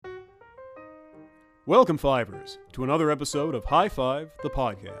Welcome, Fivers, to another episode of High Five, the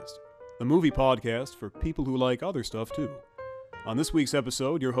podcast, the movie podcast for people who like other stuff too. On this week's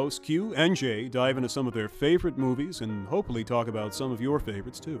episode, your hosts Q and J dive into some of their favorite movies and hopefully talk about some of your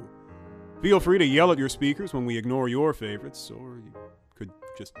favorites too. Feel free to yell at your speakers when we ignore your favorites, or you could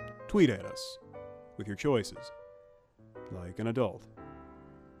just tweet at us with your choices, like an adult.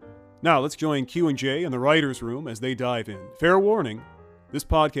 Now let's join Q and J in the writer's room as they dive in. Fair warning, this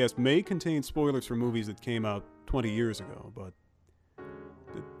podcast may contain spoilers for movies that came out 20 years ago, but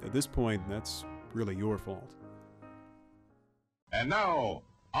at this point, that's really your fault. And now,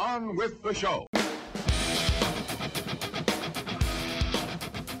 on with the show.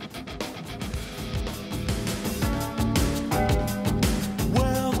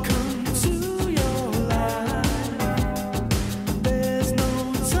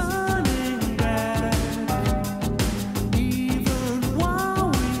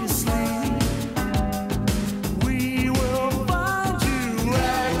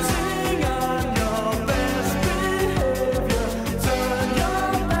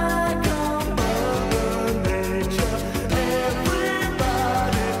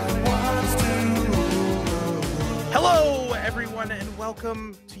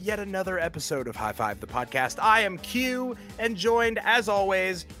 Welcome to yet another episode of High Five, the podcast. I am Q, and joined, as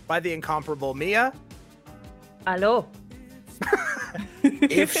always, by the incomparable Mia. Hello.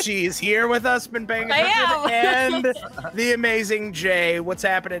 If she's here with us, been paying attention, and the amazing Jay. What's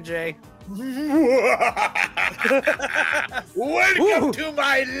happening, Jay? Welcome to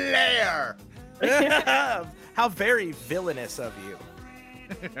my lair. How very villainous of you.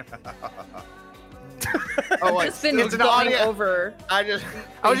 Oh, I've just been going over. I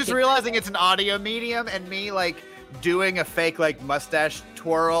was just realizing it's an audio medium, and me like doing a fake like mustache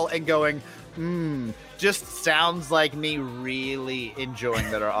twirl and going, just sounds like me really enjoying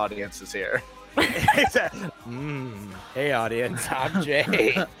that our audience is here. Hey audience, I'm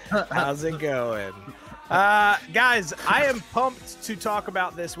Jay. How's it going? Guys, I am pumped to talk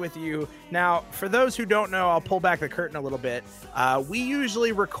about this with you. Now, for those who don't know, I'll pull back the curtain a little bit. We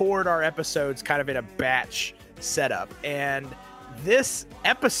usually record our episodes kind of in a batch setup, and this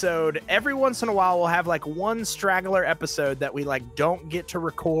episode, every once in a while, we'll have like one straggler episode that we like don't get to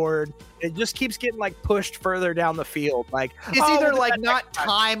record. It just keeps getting like pushed further down the field. Like it's either like not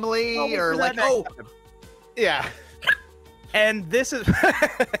timely or like yeah. And this is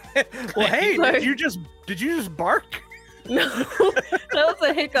well. Hey, did you just bark? No, that was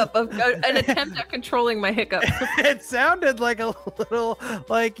a hiccup of an attempt at controlling my hiccup. It sounded like a little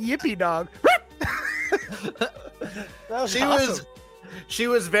like yippy dog. She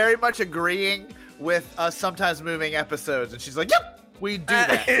was very much agreeing with us sometimes moving episodes, and she's like, "Yep, we do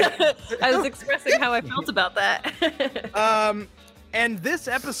that." I was expressing how I felt about that. And this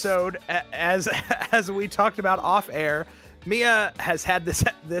episode, as we talked about off air, Mia has had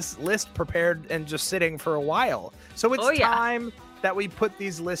this list prepared and just sitting for a while. So it's time that we put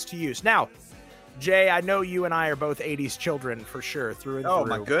these lists to use. Now, Jay, I know you and I are both 80s children for sure, through and through. Oh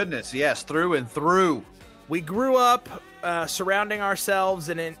my goodness, yes, through and through. We grew up surrounding ourselves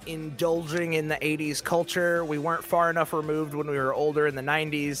and indulging in the 80s culture. We weren't far enough removed when we were older in the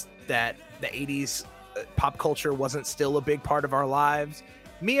 90s that the 80s pop culture wasn't still a big part of our lives.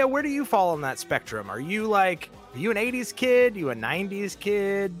 Mia, where do you fall on that spectrum? Are you an 80s kid? You a 90s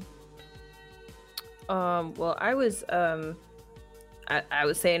kid? Well, I was I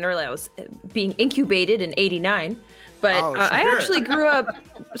was saying earlier, I was being incubated in '89, but I actually grew up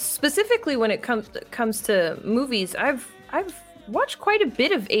specifically when it comes to movies. I've watched quite a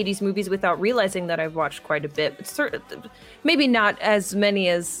bit of '80s movies without realizing that I've watched quite a bit. Maybe not as many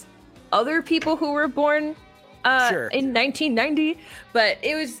as other people who were born in 1990, but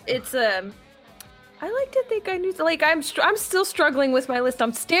I like to think I knew. Like I'm still struggling with my list.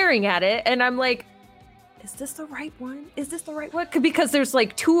 I'm staring at it, and I'm like, "Is this the right one? Is this the right one?" Because there's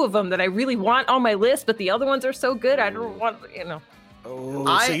like two of them that I really want on my list, but the other ones are so good. I don't want,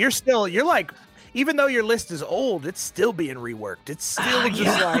 So you're like, even though your list is old, it's still being reworked. It's still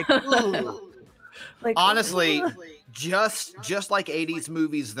just like, ooh. Like honestly, just like 80s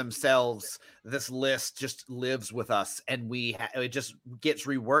movies themselves, this list just lives with us, and it just gets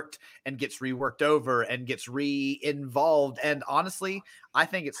reworked and gets reworked over and gets re-involved. And honestly, I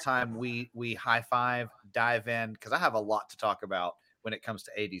think it's time we high five, dive in, because I have a lot to talk about when it comes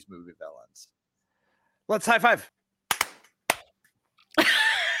to 80s movie villains. Let's high five.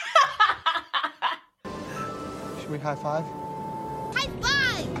 Should we high five? High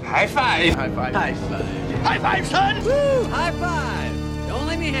five! High five! High five! High five! High five, son! Woo! High five! Don't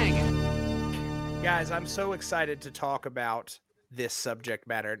leave me hanging. Guys, I'm so excited to talk about this subject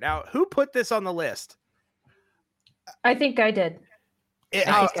matter. Now, who put this on the list? I think I did.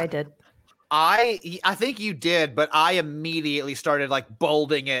 I think I did. I think you did, but I immediately started like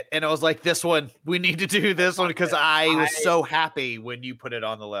bolding it, and I was like, "This one, we need to do this one," because I was so happy when you put it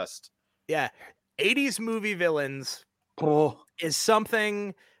on the list. Yeah, 80s movie villains Oh. is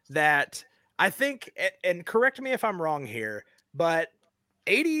something that I think, and correct me if I'm wrong here, but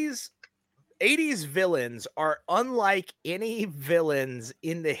 80s villains are unlike any villains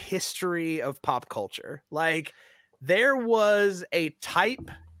in the history of pop culture. Like, there was a type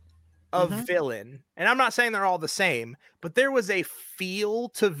of villain, and I'm not saying they're all the same, but there was a feel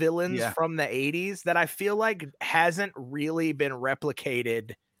to villains from the 80s that I feel like hasn't really been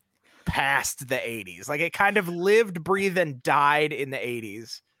replicated past the 80s. Like, it kind of lived, breathed, and died in the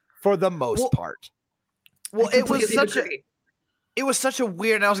 80s for the most part. Well, it was such a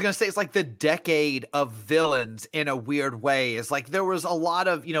weird, and I was going to say, it's like the decade of villains in a weird way. It's like there was a lot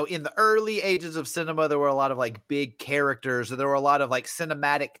of, in the early ages of cinema, there were a lot of like big characters, and there were a lot of like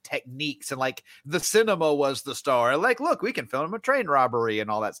cinematic techniques, and like the cinema was the star. Like, look, we can film a train robbery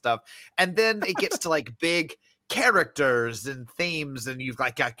and all that stuff. And then it gets to like big characters and themes, and you've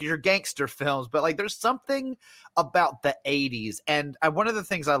like got your gangster films, but like there's something about the 80s. And one of the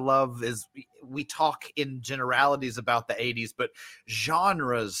things I love is we talk in generalities about the 80s, but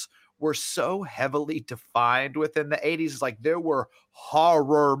genres were so heavily defined within the 80s. It's like there were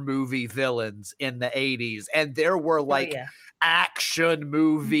horror movie villains in the 80s, and there were like action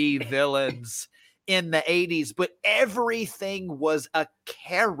movie villains in the 80s, but everything was a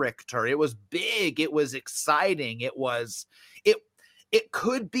character. It was big, it was exciting, it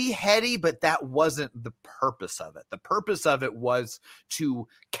could be heady, but that wasn't the purpose of it. The purpose of it was to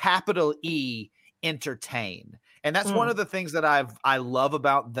capital E entertain. And that's one of the things that I love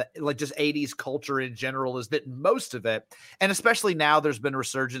about the like just 80s culture in general, is that most of it, and especially now, there's been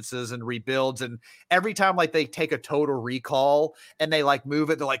resurgences and rebuilds, and every time like they take a Total Recall and they like move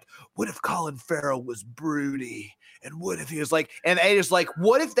it, they're like, what if Colin Farrell was broody? And what if he was like, and it is like,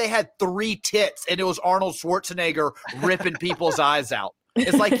 what if they had 3 tits and it was Arnold Schwarzenegger ripping people's eyes out?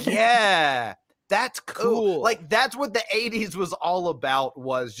 It's like, yeah, that's cool. Like, that's what the 80s was all about,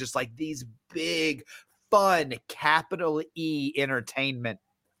 was just like these big, fun, capital E entertainment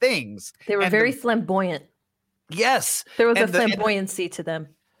things. They were very flamboyant. Yes. There was a flamboyancy to them.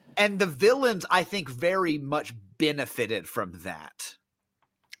 And the villains, I think, very much benefited from that.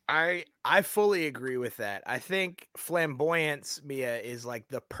 I fully agree with that. I think flamboyance, Mia, is like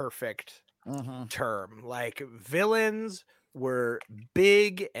the perfect term. Like, villains were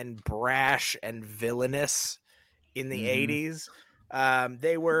big and brash and villainous in the 80s.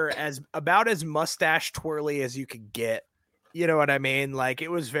 They were about as mustache twirly as you could get. You know what I mean? Like,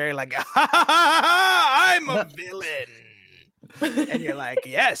 it was very like, I'm a villain. And you're like,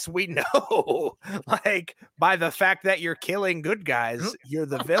 yes, we know. Like, by the fact that you're killing good guys, you're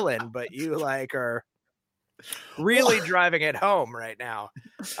the villain, but you like are really driving it home right now.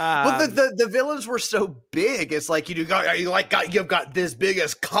 But the villains were so big. It's like you've got this big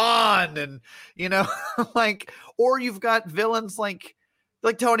as Khan, and like, or you've got villains like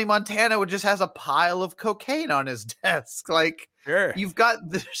Tony Montana, who just has a pile of cocaine on his desk. Like, sure, you've got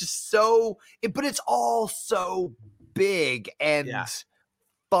but it's all so big and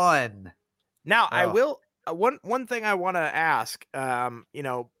fun. Now, I will one thing I want to ask,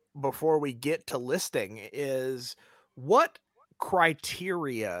 before we get to listing, is what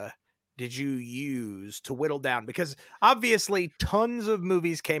criteria did you use to whittle down? Because obviously tons of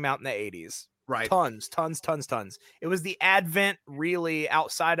movies came out in the 80s. Right. Tons. It was the advent, really,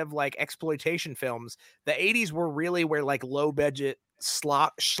 outside of like exploitation films. The 80s were really where like low budget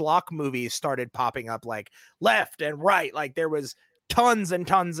schlock movies started popping up, like left and right. Like, there was tons and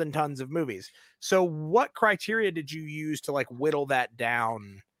tons and tons of movies. So what criteria did you use to like whittle that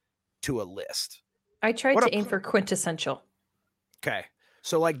down to a list? I tried to aim for quintessential. Okay.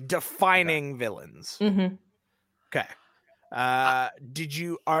 So like defining villains. Mm-hmm. Okay. Did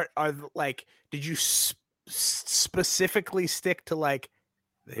you specifically stick to like,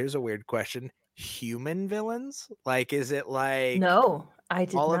 here's a weird question, human villains? Like, is it like, no, I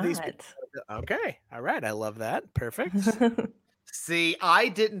did all not. Of these people? Okay. All right. I love that. Perfect. See, I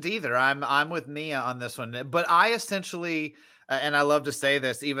didn't either. I'm with Mia on this one, but I essentially, and I love to say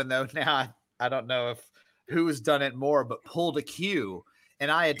this, even though now I don't know if who's done it more, but pulled a Q,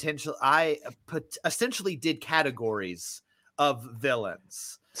 and I essentially did categories of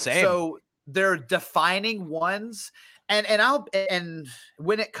villains. Same. So they're defining ones, and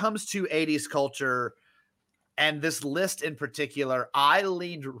when it comes to 80s culture and this list in particular, I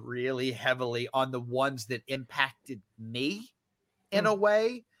leaned really heavily on the ones that impacted me. in a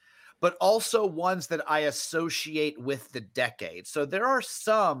way, but also ones that I associate with the decade. So there are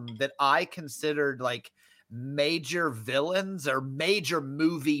some that I considered like major villains or major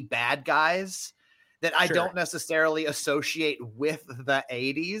movie bad guys that I don't necessarily associate with the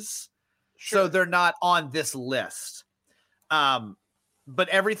 80s. So they're not on this list. But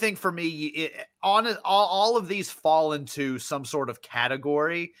everything for me, all of these fall into some sort of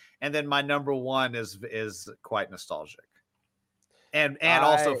category. And then my number one is quite nostalgic. And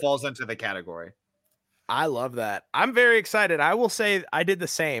also falls into the category. I love that. I'm very excited. I will say I did the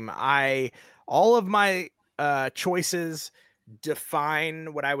same. All of my choices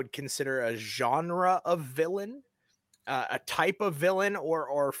define what I would consider a genre of villain, a type of villain,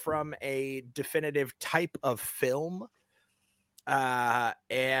 or from a definitive type of film.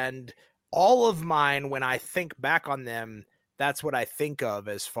 And all of mine, when I think back on them, that's what I think of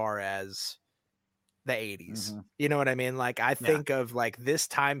as far as the 80s. You know what I mean? Like I think of like this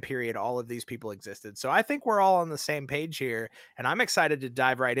time period, all of these people existed. So I think we're all on the same page here, and I'm excited to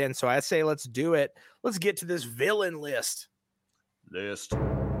dive right in. So I say, let's do it. Let's get to this villain list. This is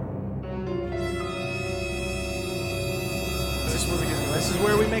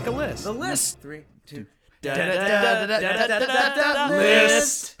where we make a list. The list. 3, 2.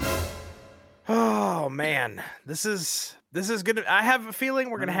 List. Oh man, this is gonna. I have a feeling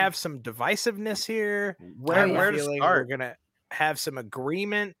we're gonna have some divisiveness here. Where to start? We're gonna have some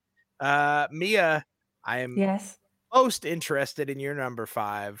agreement. Mia, I am most interested in your number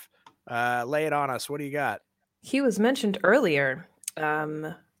 5. Lay it on us. What do you got? He was mentioned earlier.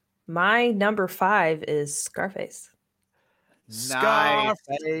 My number 5 is Scarface.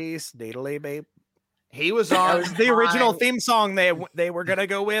 Scarface, diddly babe. He was on. That was the original theme song they were gonna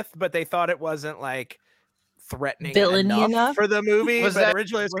go with, but they thought it wasn't like threatening enough for the movie.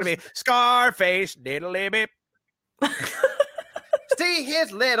 Originally it's gonna be Scarface, diddly babe. See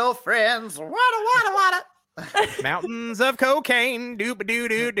his little friends. Wada. Mountains of cocaine, doop doo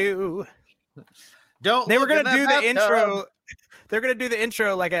doo doo. They were gonna do the intro. They're gonna do the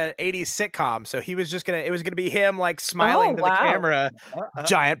intro like an 80s sitcom. So it was gonna be him like smiling to the camera.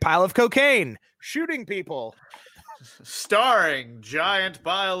 Giant pile of cocaine, shooting people. Starring giant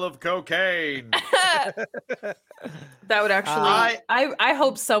pile of cocaine. That would actually I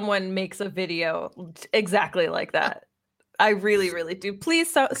hope someone makes a video exactly like that. I really, really do.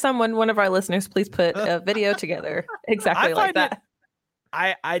 Please, someone, one of our listeners, please put a video together exactly like that.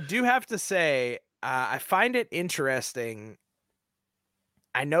 I do have to say, I find it interesting.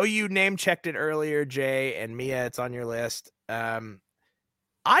 I know you name checked it earlier, Jay, and Mia, it's on your list.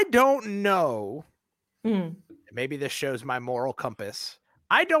 I don't know. Maybe this shows my moral compass.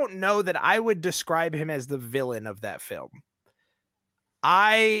 I don't know that I would describe him as the villain of that film.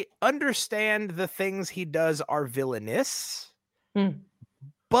 I understand the things he does are villainous,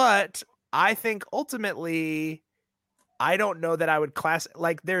 but I think ultimately, I don't know that I would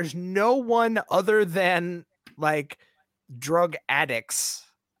like there's no one other than like drug addicts,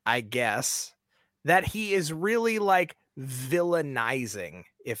 I guess, that he is really like villainizing,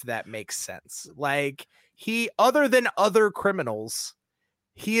 if that makes sense. Like other than other criminals,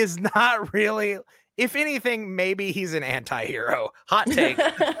 he is not really. If anything, maybe he's an anti-hero. Hot take.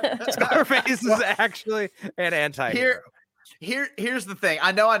 Scarface is actually an anti-hero. Here's the thing.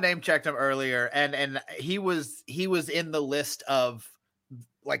 I know I name checked him earlier, and he was in the list of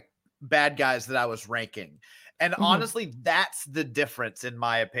like bad guys that I was ranking. And honestly, that's the difference in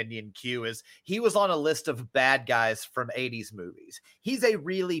my opinion, Q, is he was on a list of bad guys from 80s movies. He's a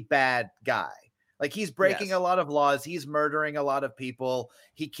really bad guy. Like he's breaking a lot of laws. He's murdering a lot of people.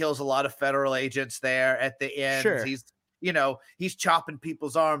 He kills a lot of federal agents there at the end. Sure. He's chopping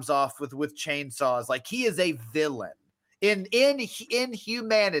people's arms off with chainsaws. Like he is a villain in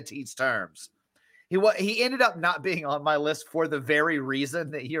humanity's terms. He ended up not being on my list for the very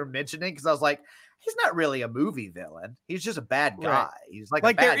reason that you're mentioning. Cause I was like, he's not really a movie villain. He's just a bad guy. Right. He's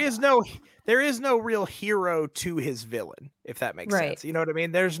like there is no real hero to his villain, if that makes sense. You know what I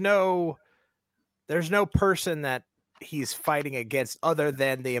mean? There's no person that he's fighting against other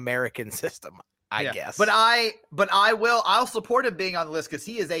than the American system, I guess. But I'll support him being on the list because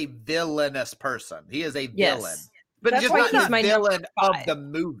he is a villainous person. He is a villain. But that's just not the villain of the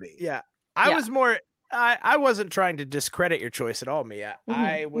movie. Yeah. I wasn't trying to discredit your choice at all, Mia.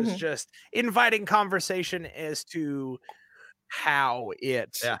 I was just inviting conversation as to how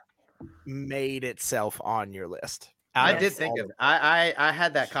it made itself on your list. I did think of it. I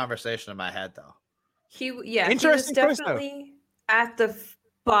had that conversation in my head though. He was definitely at the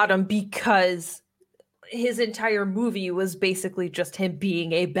bottom because his entire movie was basically just him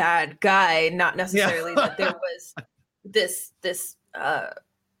being a bad guy, not necessarily that there was this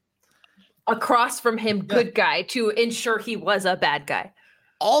across from him good guy to ensure he was a bad guy.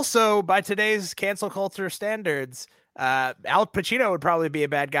 Also, by today's cancel culture standards, Al Pacino would probably be a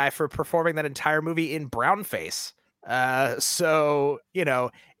bad guy for performing that entire movie in brownface. So, you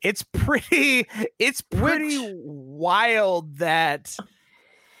know, it's pretty wild that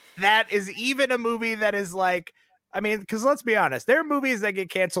is even a movie that is like, I mean, because let's be honest, there are movies that get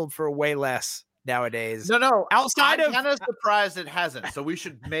canceled for way less nowadays. No, outside I'm of kind of surprised it hasn't. So we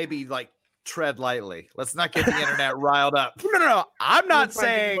should maybe like tread lightly. Let's not get the internet riled up. No. I'm not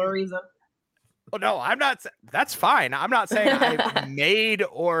saying. Oh, no, I'm not. That's fine. I'm not saying I made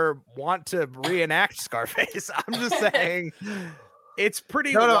or want to reenact Scarface. I'm just saying it's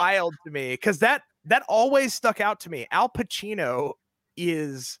pretty wild to me because that always stuck out to me. Al Pacino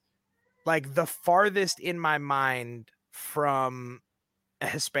is like the farthest in my mind from a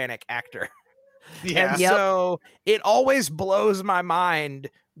Hispanic actor. Yeah. And so it always blows my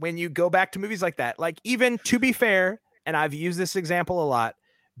mind when you go back to movies like that. Like, even to be fair, and I've used this example a lot,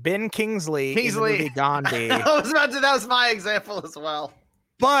 Ben Kingsley in the movie Gandhi. That was my example as well.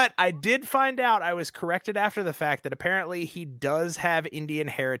 But I did find out, I was corrected after the fact, that apparently he does have Indian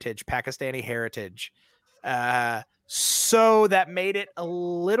heritage, Pakistani heritage. So that made it a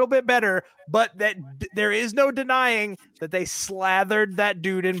little bit better, but that there is no denying that they slathered that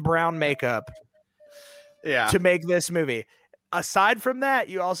dude in brown makeup to make this movie. Aside from that,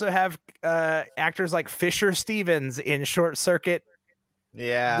 you also have actors like Fisher Stevens in Short Circuit.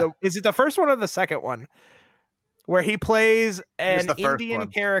 Yeah. Is it the first one or the second one? Where he plays an Indian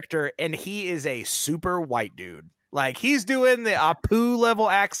character and he is a super white dude. Like, he's doing the Apu level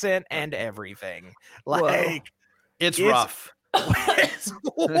accent and everything. Like, it's rough. It's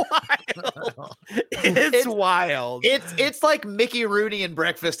wild. It's wild. It's like Mickey Rooney in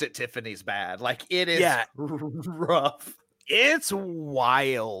Breakfast at Tiffany's bad. Like, it is rough. It's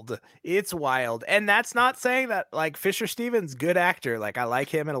wild. It's wild. And that's not saying that, like, Fisher Stevens, good actor. Like, I like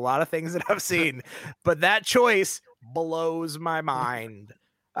him in a lot of things that I've seen, but that choice blows my mind.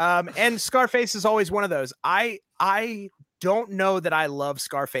 And Scarface is always one of those. I don't know that I love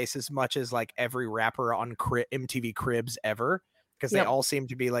Scarface as much as like every rapper on MTV Cribs ever, because they all seem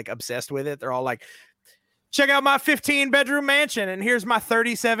to be like obsessed with it. They're all like, check out my 15-bedroom mansion, and here's my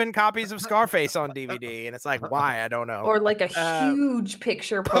 37 copies of Scarface on DVD. And it's like, why? I don't know. Or like a huge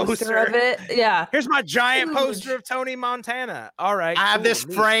picture poster of it. Yeah. Here's my giant poster of Tony Montana. All right. I have this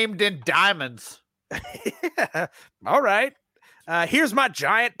framed in diamonds. Yeah. All right. Here's my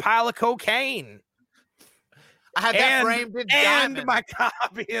giant pile of cocaine. I have that framed in diamonds. And my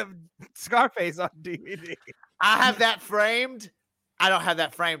copy of Scarface on DVD. I have that framed. I don't have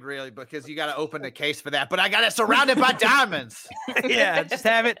that framed really, because you got to open the case for that, but I got it surrounded by diamonds. Yeah, just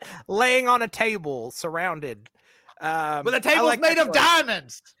have it laying on a table surrounded. But the table's made of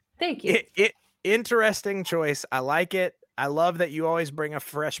diamonds. Thank you. Interesting choice. I like it. I love that you always bring a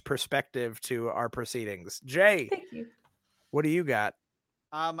fresh perspective to our proceedings. Jay, thank you. What do you got?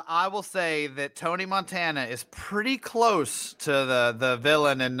 I will say that Tony Montana is pretty close to the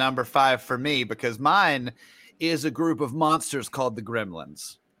villain in number 5 for me, because mine is a group of monsters called the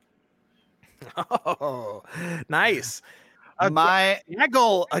Gremlins. Oh, nice. A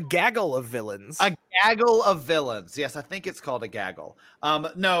gaggle of villains. A gaggle of villains. Yes, I think it's called a gaggle.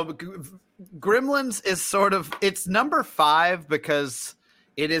 No, Gremlins is it's number 5 because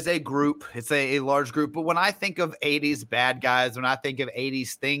it is a group. It's a large group. But when I think of 80s bad guys, when I think of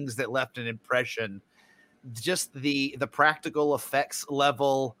 80s things that left an impression, just the practical effects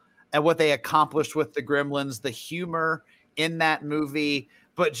level and what they accomplished with the Gremlins, the humor in that movie,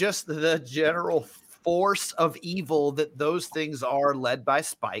 but just the general force of evil that those things are, led by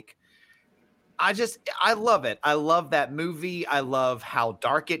Spike. I love it. I love that movie. I love how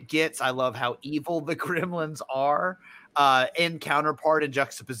dark it gets. I love how evil the Gremlins are, in counterpart and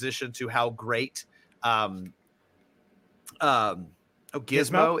juxtaposition to how great Gizmo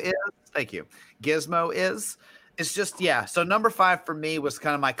is. Thank you. Gizmo is. It's just, so number 5 for me was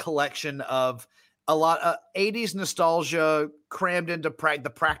kind of my collection of a lot of 80s nostalgia crammed into the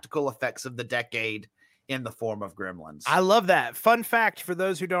practical effects of the decade in the form of Gremlins. I love that. Fun fact for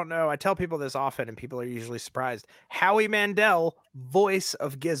those who don't know, I tell people this often and people are usually surprised. Howie Mandel, voice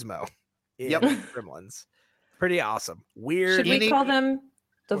of Gizmo in Gremlins. Pretty awesome. Weird. Should we call them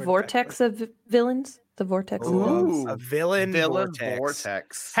the vortex of villains? The vortex of villains? A villain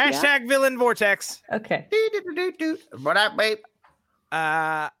vortex. Hashtag villain vortex. Okay. What up, babe?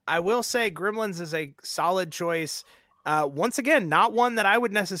 I will say Gremlins is a solid choice. Once again, not one that I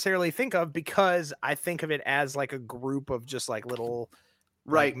would necessarily think of, because I think of it as like a group of just like little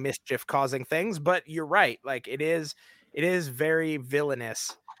mischief causing things. But you're right. Like, it is It is very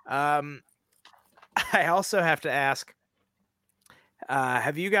villainous. I also have to ask,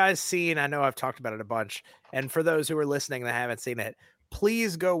 have you guys seen, I know I've talked about it a bunch, and for those who are listening that haven't seen it,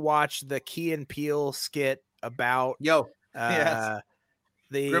 please go watch the Key and Peele skit about yes.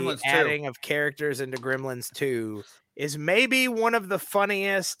 the Gremlins 2. adding of characters into Gremlins 2 is maybe one of the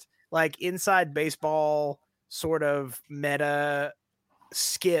funniest, like, inside baseball sort of meta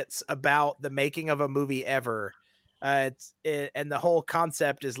skits about the making of a movie ever. And the whole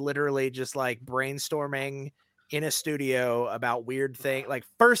concept is literally just like brainstorming in a studio about weird thing, like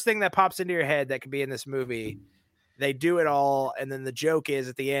first thing that pops into your head that could be in this movie. They do it all, and then the joke is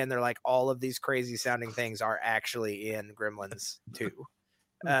at the end they're like, all of these crazy sounding things are actually in Gremlins 2.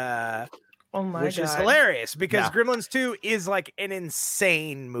 Oh my which God. is hilarious because Gremlins 2 is like an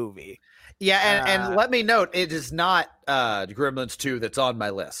insane movie. Yeah, and let me note, it is not Gremlins 2 that's on my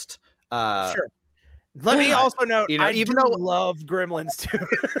list. Sure. Let me also note, you know, I even love Gremlins 2.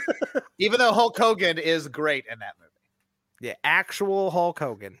 Even though Hulk Hogan is great in that movie. Yeah, actual Hulk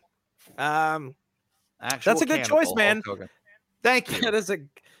Hogan. Actual that's a good choice, man. Thank you. That is a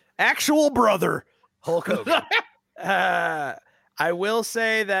actual brother, Hulk Hogan. I will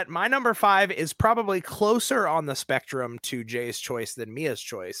say that my number 5 is probably closer on the spectrum to Jay's choice than Mia's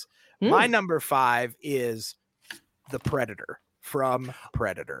choice. My number 5 is the Predator from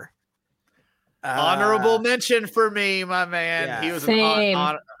Predator. Honorable mention for me, my man. Yeah. He was Same.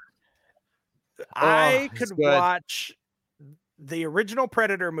 I could watch the original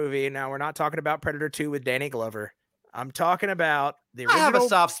Predator movie. Now, we're not talking about Predator 2 with Danny Glover. I'm talking about the original. I have a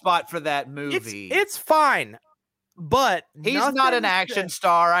soft spot for that movie. It's fine, but he's not an action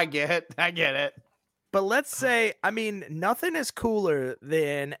star. I get it. But let's say, I mean, nothing is cooler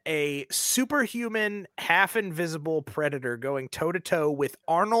than a superhuman, half invisible Predator going toe to toe with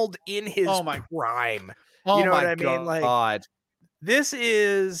Arnold in his prime. You know what I mean? Like, this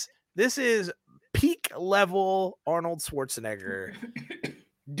is peak level Arnold Schwarzenegger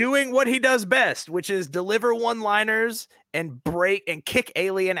doing what he does best, which is deliver one-liners and break and kick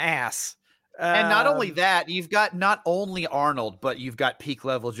alien ass. And not only that, you've got not only Arnold, but you've got peak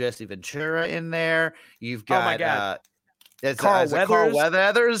level Jesse Ventura in there. You've got Carl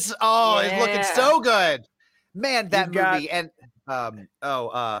Weathers. Oh, he's looking so good, man. That movie and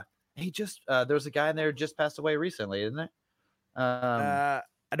he just there was a guy in there who just passed away recently, isn't it? I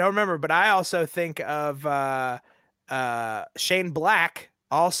don't remember, but I also think of Shane Black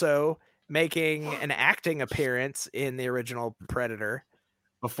also making an acting appearance in the original Predator.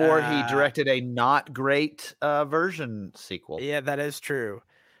 Before he directed a not great version sequel. Yeah, that is true.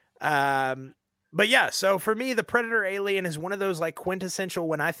 But yeah, so for me, the Predator Alien is one of those like quintessential,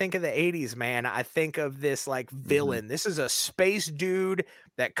 when I think of the 80s, man, I think of this like villain. This is a space dude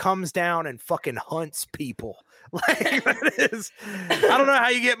that comes down and fucking hunts people. Like, that is, I don't know how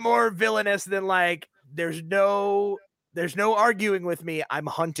you get more villainous than like, there's no arguing with me. I'm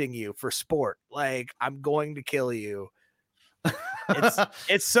hunting you for sport. Like, I'm going to kill you.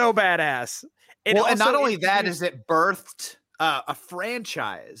 It's so badass. And not only that, is it birthed a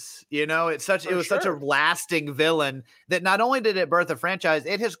franchise. You know, it was such a lasting villain that not only did it birth a franchise,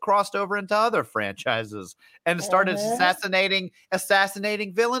 it has crossed over into other franchises and started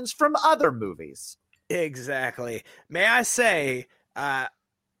assassinating villains from other movies. Exactly. May I say,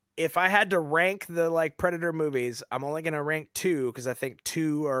 if I had to rank the like Predator movies, I'm only going to rank 2 because I think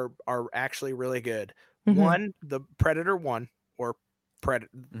 2 are actually really good. One, the Predator 1 or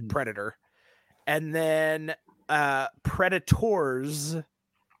Predator, and then Predators,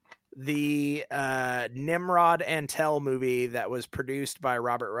 the Nimrod Antel movie that was produced by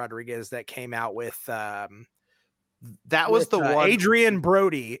Robert Rodriguez that came out with that was the one, Adrian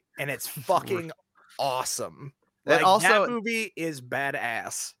Brody, and it's fucking awesome. Like, that movie is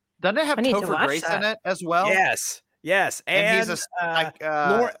badass. Doesn't it have Topher Grace in it as well? Yes, and he's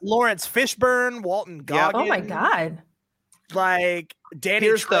Lawrence Fishburne, Walton Goggins. Oh my God! Like Danny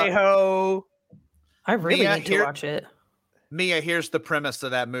Trejo. I really need to watch it. Mia, here's the premise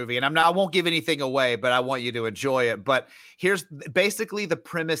of that movie, and I won't give anything away, but I want you to enjoy it. But here's basically the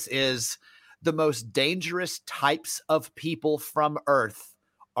premise: is the most dangerous types of people from Earth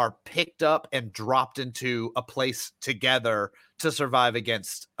are picked up and dropped into a place together to survive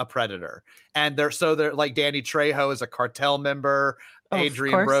against a predator. And they're like Danny Trejo is a cartel member.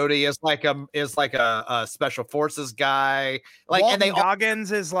 Adrian Brody is like a special forces guy. Like, Walton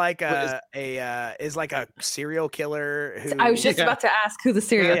Goggins is like a serial killer. I was just about to ask who the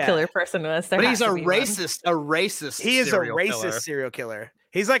serial killer person was. But he's a racist. He is a racist serial killer.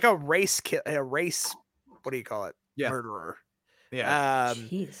 He's like a race. What do you call it? Yeah. Murderer. Yeah.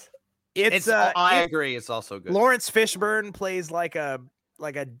 Jeez. I agree. It's also good. Lawrence Fishburne plays like a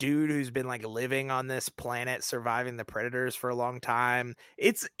dude who's been like living on this planet, surviving the predators for a long time.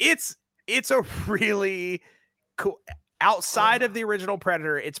 It's a really cool. Outside of the original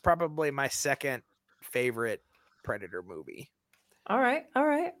Predator, it's probably my second favorite Predator movie. All right.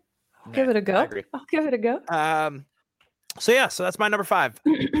 I'll give it a go. I'll give it a go. So that's my number 5,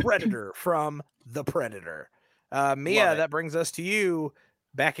 Predator from The Predator. Mia, that brings us to you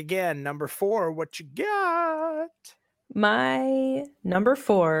back again. Number 4, what you got? My number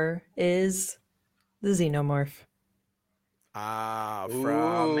 4 is the Xenomorph.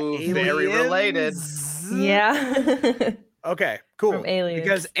 From Aliens? Very related. Yeah. Okay, cool. From Aliens.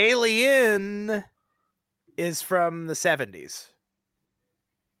 Because Alien is from the 70s.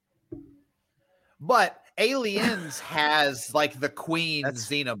 But Aliens has like the queen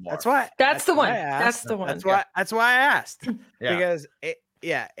xenomorph. That's the one. That's the one. That's why I asked. Because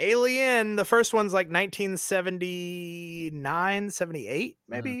Alien, the first one's like 1979, 78,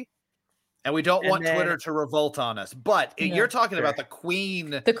 maybe. And we don't want Twitter to revolt on us. But you're talking about the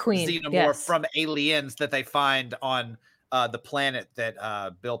queen xenomorph from Aliens that they find on the planet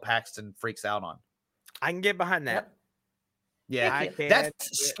that Bill Paxton freaks out on. I can get behind that. Yeah,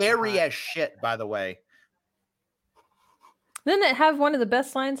 that's scary as shit, by the way. Didn't it have one of the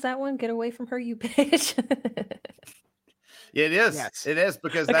best lines, that one? Get away from her, you bitch. It is. Yes. It is,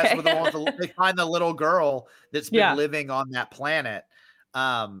 because that's where they find the little girl that's been living on that planet,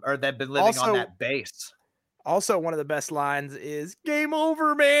 or they've been living on that base. Also, one of the best lines is "Game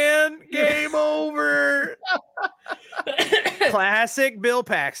over, man! Game over!" Classic Bill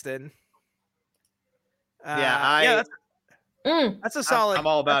Paxton. That's a solid. I'm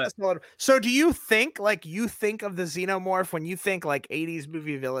all about it. So, do you think of the Xenomorph when you think like 80s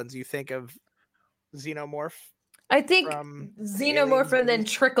movie villains? You think of Xenomorph? I think Xenomorph and then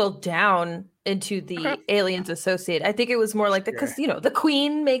trickled down into the Aliens Associate. I think it was more like because the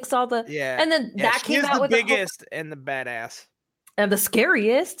Queen makes all the and then that came out with the biggest and the badass and the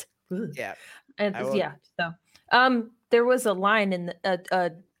scariest. Yeah, and So, there was a line in a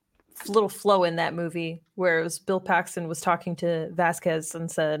little flow in that movie where it was Bill Paxton was talking to Vasquez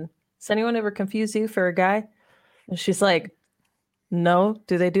and said, "Does anyone ever confuse you for a guy?" And she's like, "No,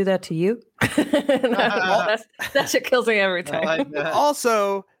 do they do that to you?" That shit kills me every time.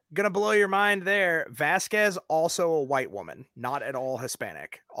 Also, gonna blow your mind there. Vasquez, also a white woman, not at all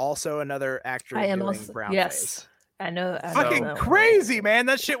Hispanic. Also another actor doing brown face. I know. Fucking crazy, man.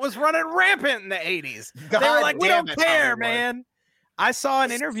 That shit was running rampant in the 80s. They were like, "We don't care, man." I saw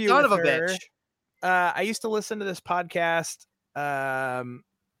an interview with her. Bitch. I used to listen to this podcast by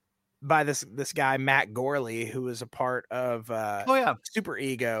this guy Matt Gorley, who was a part of Super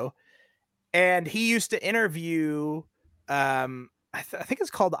Ego, and he used to interview. I think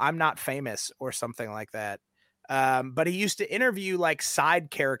it's called "I'm Not Famous" or something like that. But he used to interview like side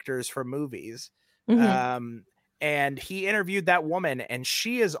characters from movies. Mm-hmm. And he interviewed that woman, and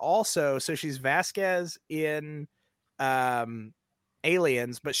she is also she's Vasquez in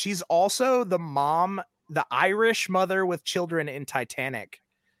Aliens, but she's also the mom, the Irish mother with children in Titanic.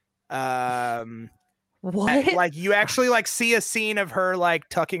 What? Like you actually like see a scene of her like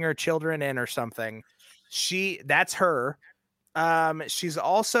tucking her children in or something. That's her. She's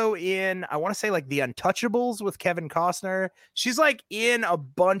also in, I want to say like The Untouchables with Kevin Costner. She's like in a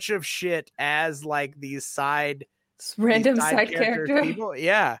bunch of shit as like these random side character people.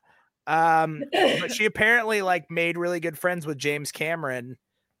 Yeah. But she apparently like made really good friends with James Cameron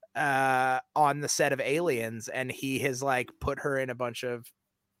on the set of Aliens, and he has like put her in a bunch of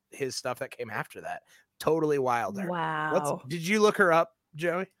his stuff that came after that. Totally wild. Wow. Did you look her up,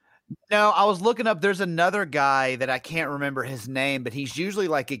 Joey? No, I was looking up. There's another guy that I can't remember his name, but he's usually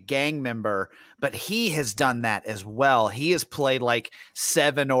like a gang member, but he has done that as well. He has played like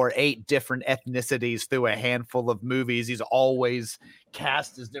 7 or 8 different ethnicities through a handful of movies. He's always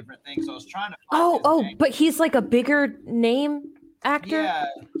cast as different things. So I was trying to find but he's like a bigger name actor.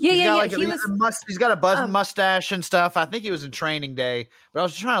 Yeah. He's got a mustache and stuff. I think he was in Training Day, but I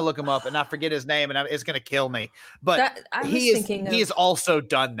was trying to look him up and I forget his name, and it's going to kill me. But he has also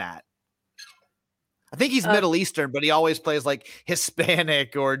done that. I think he's Middle Eastern, but he always plays like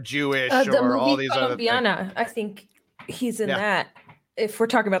Hispanic or Jewish or all these other things. I think he's in that. If we're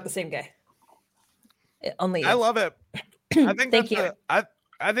talking about the same guy, I love it. I think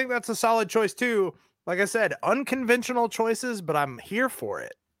I think that's a solid choice too. Like I said, unconventional choices, but I'm here for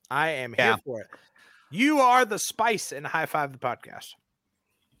it. I am here for it. You are the spice in High Five the Podcast.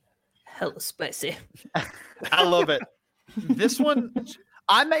 Hella spicy. I love it. This one,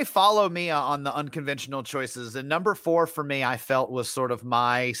 I may follow Mia on the unconventional choices. And number 4 for me, I felt was sort of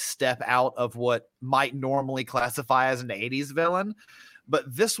my step out of what might normally classify as an 80s villain.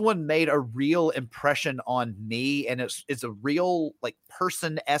 But this one made a real impression on me, and it's a real like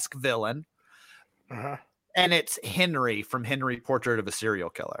person-esque villain. Uh-huh. And it's Henry from Henry Portrait of a Serial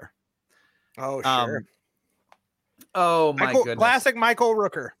Killer. Oh, sure. Oh my goodness. Classic Michael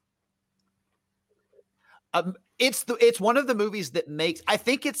Rooker. It's one of the movies that makes, I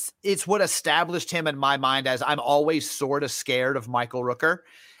think it's what established him in my mind as I'm always sort of scared of Michael Rooker.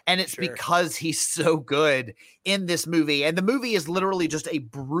 And it's because he's so good in this movie. And the movie is literally just a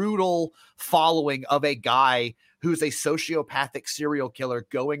brutal following of a guy who's a sociopathic serial killer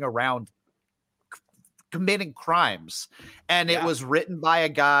going around committing crimes. And it was written by a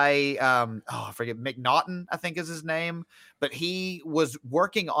guy, I forget, McNaughton, I think is his name. But he was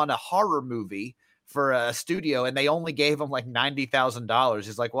working on a horror movie for a studio, and they only gave him like $90,000.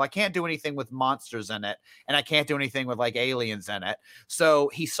 He's like, well, I can't do anything with monsters in it, and I can't do anything with like aliens in it. So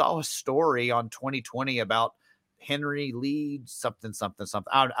he saw a story on 2020 about Henry Lee something.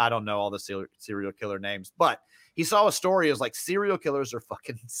 I don't know all the serial killer names, but he saw a story as like serial killers are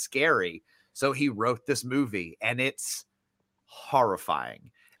fucking scary. So he wrote this movie, and it's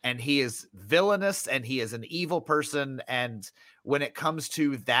horrifying. And he is villainous, and he is an evil person. And when it comes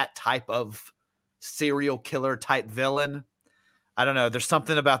to that type of serial killer type villain, I don't know, there's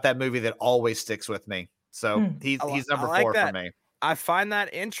something about that movie that always sticks with me. So he's number 4 for me. I find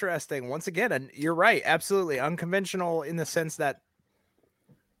that interesting. Once again, and you're right, absolutely unconventional in the sense that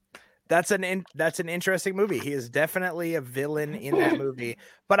that's an interesting movie. He is definitely a villain in that movie.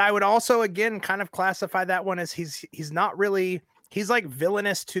 But I would also again kind of classify that one as he's not really, he's like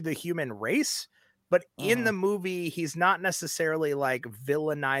villainous to the human race. But in the movie, he's not necessarily like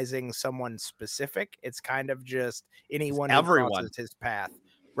villainizing someone specific. It's kind of just anyone who crosses his path.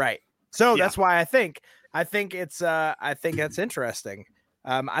 Right. So that's why I think it's I think that's interesting.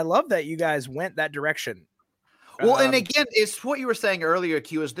 I love that you guys went that direction. Well, and again, it's what you were saying earlier,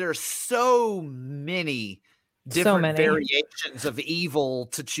 Q, is there are so many different variations of evil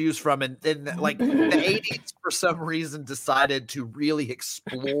to choose from. And like the 80s, for some reason, decided to really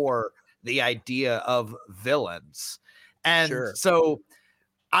explore the idea of villains. And so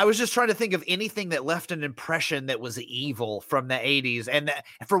I was just trying to think of anything that left an impression that was evil from the 80s. And that,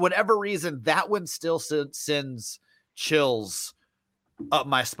 for whatever reason, that one still sends chills up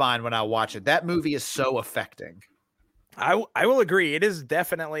my spine when I watch it. That movie is so affecting. I will agree. It is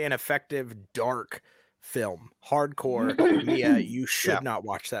definitely an effective, dark film. Hardcore. Yeah, you should not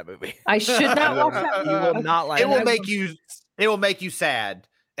watch that movie. I should not watch that. You will not like it. It will make you sad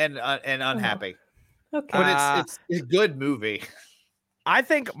and unhappy. Okay. But it's a good movie. I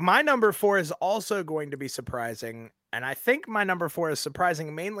think my number 4 is also going to be surprising. And I think my number 4 is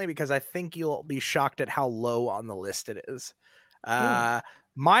surprising mainly because I think you'll be shocked at how low on the list it is.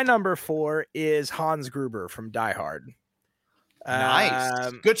 My number 4 is Hans Gruber from Die Hard.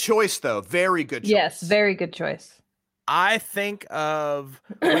 Nice. Good choice, though. Very good choice. Yes, very good choice. I think of,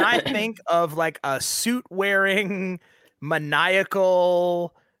 when I think of like a suit wearing,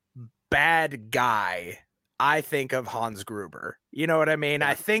 maniacal, bad guy, I think of Hans Gruber. You know what I mean?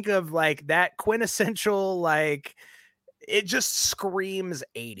 I think of like that quintessential, like, it just screams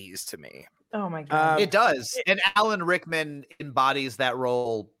 80s to me. Oh my God. It does. And Alan Rickman embodies that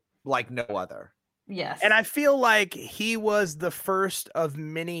role like no other. Yes. And I feel like he was the first of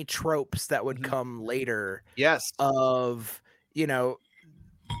many tropes that would come later. Yes. Of, you know,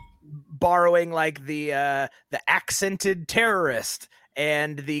 borrowing like the accented terrorist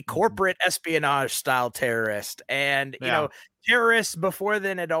and the corporate espionage style terrorist. And, you know, terrorists before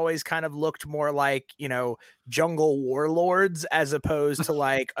then had always kind of looked more like, you know, jungle warlords as opposed to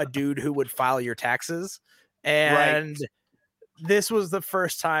like a dude who would file your taxes. And this was the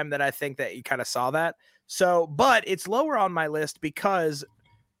first time that I think that you kind of saw that. So, but it's lower on my list because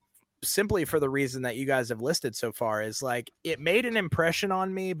simply for the reason that you guys have listed so far is like, it made an impression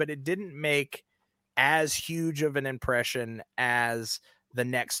on me, but it didn't make as huge of an impression as the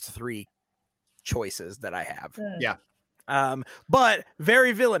next 3 choices that I have. Yeah. But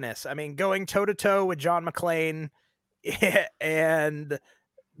very villainous. I mean, going toe to toe with John McClane and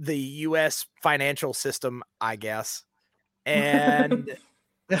the U.S. financial system, I guess. And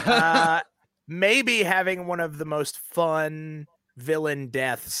maybe having one of the most fun villain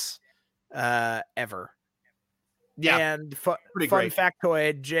deaths ever. Yeah. And fun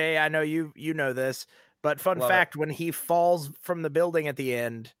factoid, Jay, I know you know this, but fun fact, when he falls from the building at the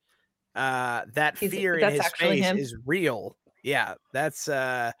end, that fear in his face is real. Yeah, that's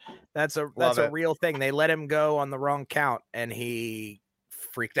a real thing. They let him go on the wrong count and he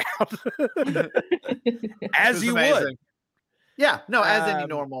freaked out. As you amazing. would. Yeah, no, as any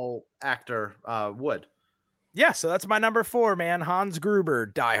normal actor would. Yeah, so that's my number 4, man. Hans Gruber,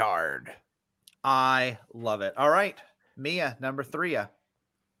 Die Hard. I love it. All right, Mia, number 3.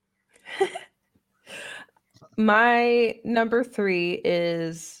 My number 3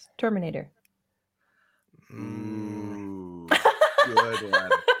 is Terminator. Ooh, good one.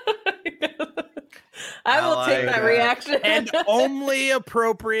 I will take that reaction. And only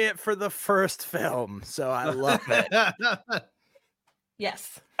appropriate for the first film. So I love it.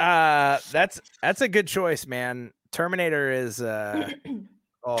 Yes. That's a good choice, man. Terminator is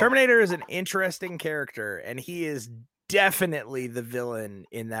Terminator is an interesting character, and he is definitely the villain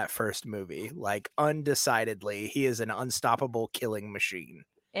in that first movie. Like, undecidedly, he is an unstoppable killing machine.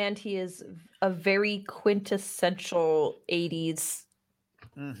 And he is a very quintessential 80s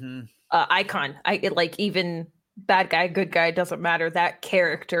icon. Like, even bad guy, good guy, doesn't matter. That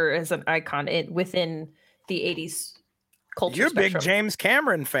character is an icon within the 80s culture. You're a spectrum. big James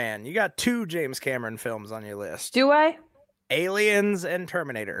Cameron fan. You got 2 James Cameron films on your list. Do I? Aliens and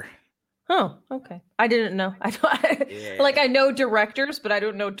Terminator. Oh, okay. I didn't know. Like, I know directors, but I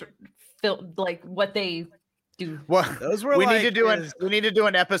don't know like what they do. Well, those were we need to do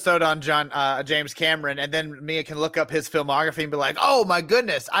an episode on James Cameron, and then Mia can look up his filmography and be like, "Oh my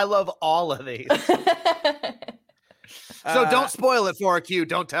goodness, I love all of these." So don't spoil it for her, Q.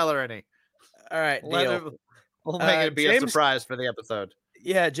 Don't tell her any. All right, deal. We'll make it be a surprise for the episode.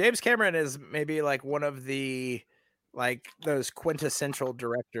 Yeah, James Cameron is maybe like one of the those quintessential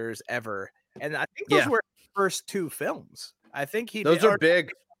directors ever, and I think those were his first 2 films. I think those are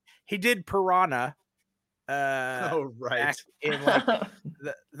big. He did Piranha. Oh right. In like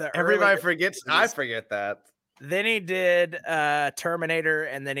the everybody forgets. I forget that. Then he did Terminator,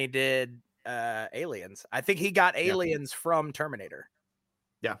 and then he did Aliens. I think he got Aliens from Terminator.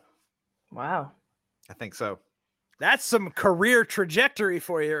 Yeah. Wow. I think so. That's some career trajectory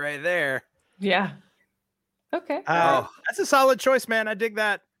for you right there. Yeah. Okay. That's a solid choice, man. I dig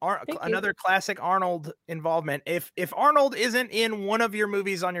that. Another classic Arnold involvement. If Arnold isn't in one of your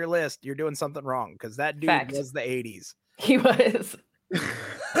movies on your list, you're doing something wrong, because that dude was the 80s. He was.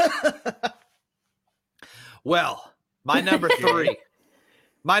 Well, my number 3.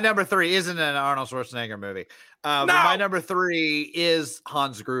 My number 3 isn't an Arnold Schwarzenegger movie. No! My number 3 is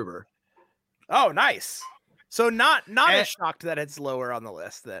Hans Gruber. Oh, nice. So not as shocked that it's lower on the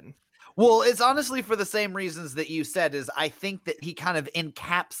list then. Well, it's honestly for the same reasons that you said. Is I think that he kind of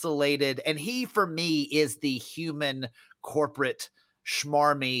encapsulated, and he for me is the human corporate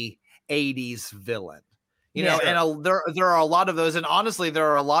schmarmy 80s villain. You know, and there are a lot of those, and honestly, there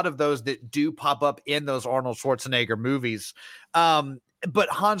are a lot of those that do pop up in those Arnold Schwarzenegger movies. But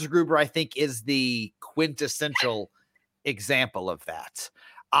Hans Gruber, I think, is the quintessential example of that.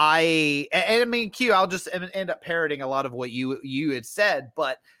 I mean, Q, I'll just end up parroting a lot of what you had said,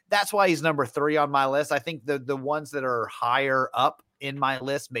 but that's why he's number 3 on my list. I think the ones that are higher up in my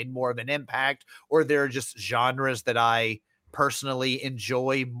list made more of an impact, or they're just genres that I personally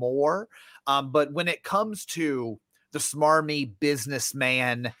enjoy more. But when it comes to the smarmy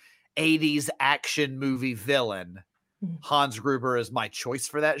businessman 80s action movie villain, Hans Gruber is my choice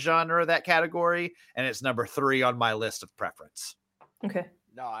for that genre, that category, and it's number 3 on my list of preference. Okay.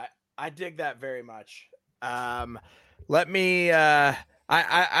 No, I dig that very much. Let me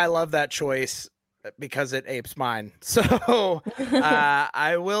I love that choice because it apes mine. So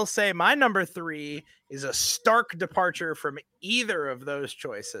I will say my number 3 is a stark departure from either of those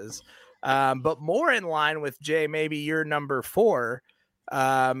choices. But more in line with Jay, maybe your number 4.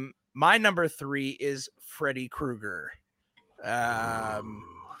 My number 3 is Freddy Krueger.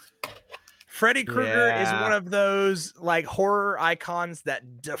 Freddy Krueger is one of those like horror icons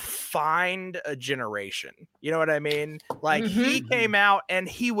that defined a generation. You know what I mean? Like he came out and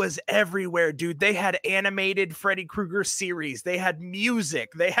he was everywhere, dude. They had animated Freddy Krueger series. They had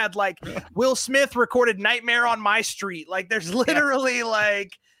music. They had like Will Smith recorded Nightmare on My Street. Like there's literally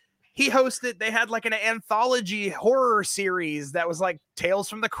like they had like an anthology horror series that was like Tales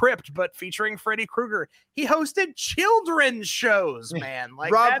from the Crypt, but featuring Freddy Krueger. He hosted children's shows, man.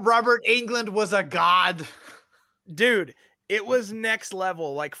 Like Robert Englund was a god. Dude, it was next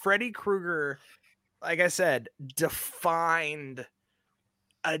level. Like Freddy Krueger, like I said, defined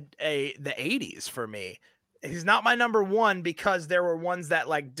the 80s for me. He's not my number 1 because there were ones that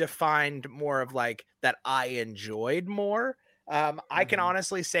like defined more of like that I enjoyed more. I can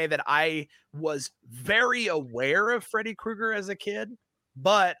honestly say that I was very aware of Freddy Krueger as a kid,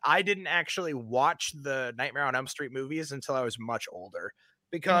 but I didn't actually watch the Nightmare on Elm Street movies until I was much older.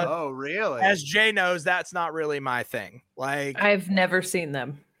 because really? as Jay knows, that's not really my thing. Like I've never seen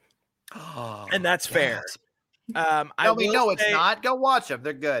them. And that's fair. No, it's not. Go watch them.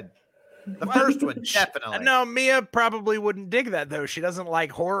 They're good. The first one, definitely. No, Mia probably wouldn't dig that, though. She doesn't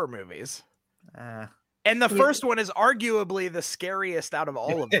like horror movies. And the first one is arguably the scariest out of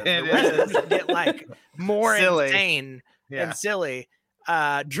all of them. The rest get like more insane and silly.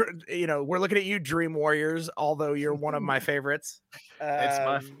 We're looking at you, Dream Warriors, although you're one of my favorites. It's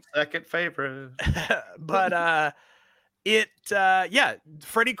my second favorite. But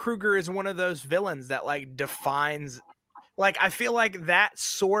Freddy Krueger is one of those villains that like defines, like, I feel like that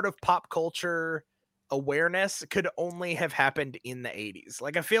sort of pop culture awareness could only have happened in the 80s.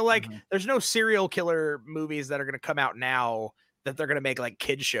 Like, I feel like there's no serial killer movies that are going to come out now that they're going to make like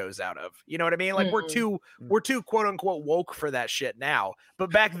kid shows out of. You know what I mean? Like we're too quote unquote woke for that shit now.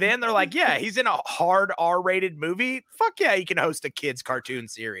 But back then they're like, yeah, he's in a hard R-rated movie. Fuck yeah, he can host a kids cartoon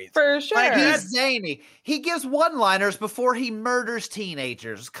series. For sure. Like, he's zany. He gives one-liners before he murders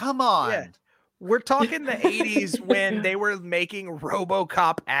teenagers. Come on. Yeah. We're talking the 80s when they were making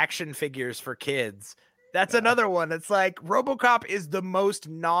RoboCop action figures for kids. That's another one. It's like RoboCop is the most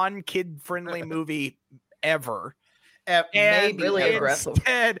non-kid friendly movie ever. And really aggressive.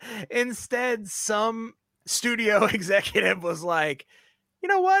 Instead, some studio executive was like, you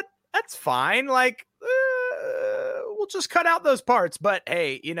know what? That's fine. Like, we'll just cut out those parts. But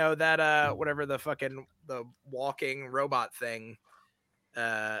hey, you know that whatever the walking robot thing.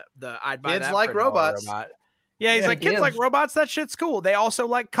 I'd buy kids that like robots. Robot. Yeah, he's like, kids like robots. That shit's cool. They also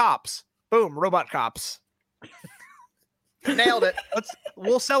like cops. Boom, robot cops. Nailed it.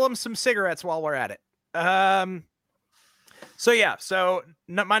 We'll sell them some cigarettes while we're at it. So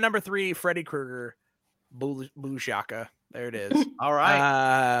my number 3, Freddy Krueger, Blue Shaka. There it is. All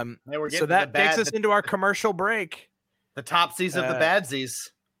right. So that takes us into our commercial break. The topsies of the badsies.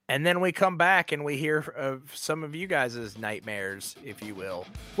 And then we come back and we hear of some of you guys' nightmares, if you will.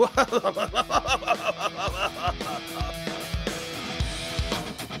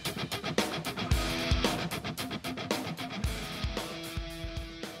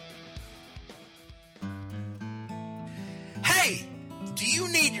 Hey, do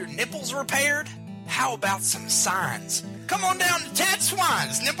you need your nipples repaired? How about some signs? Come on down to Tad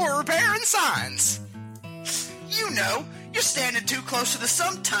Swine's Nipple Repair and Signs. You know, you're standing too close to the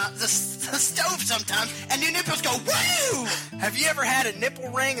stove sometimes, and your nipples go, woo! Have you ever had a nipple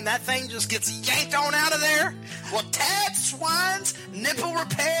ring and that thing just gets yanked on out of there? Well, Tad Swine's Nipple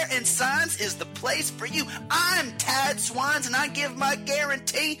Repair and Signs is the place for you. I'm Tad Swines, and I give my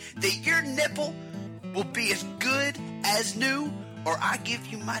guarantee that your nipple will be as good as new, or I give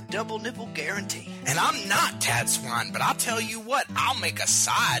you my double nipple guarantee. And I'm not Tad Swine, but I'll tell you what, I'll make a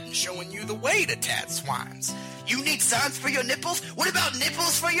side in showing you the way to Tad Swine's. You need signs for your nipples? What about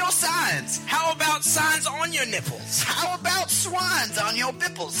nipples for your signs? How about signs on your nipples? How about swines on your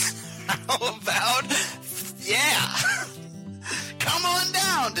bipples? How about, yeah. Come on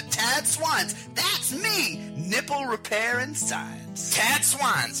down to Tad Swine's. That's me, Nipple Repair and Signs. Tad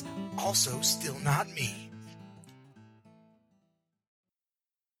Swine's, also still not me.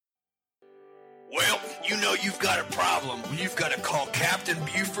 Well, you know you've got a problem when you've got to call Captain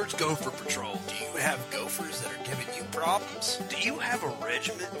Buford's Gopher Patrol. Do you have gophers that are giving you problems? Do you have a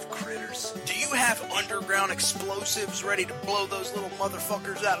regiment of critters? Do you have underground explosives ready to blow those little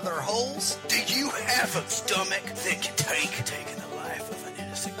motherfuckers out of their holes? Do you have a stomach that can take taking the life of an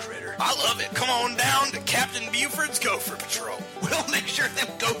innocent critter? I love it. Come on down to Captain Buford's Gopher Patrol. We'll make sure them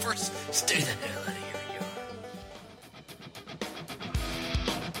gophers stay the hell out of here.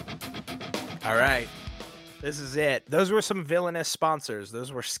 All right. This is it. Those were some villainous sponsors.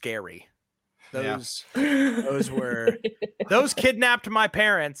 Those were scary. Those kidnapped my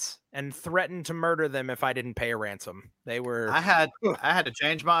parents and threatened to murder them if I didn't pay a ransom. They were I had to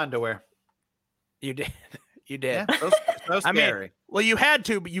change my underwear. You did. You did. Yeah, so scary. I mean, well, you had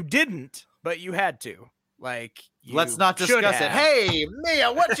to, but you didn't. But you had to. Like, let's not discuss it. Hey,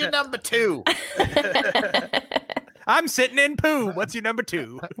 Mia, what's your number 2? I'm sitting in poo. What's your number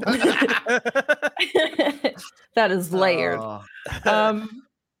 2? That is layered. I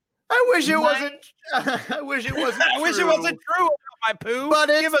wish it wasn't. I wish it wasn't. I wish it wasn't true about my poo. But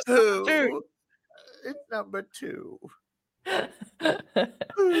it's Give us poo. 2. It's number 2.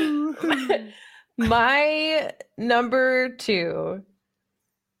 My number 2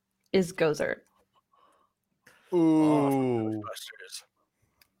 is Gozer. Ooh,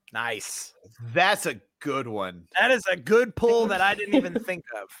 nice. That's a good one. That is a good pull that I didn't even think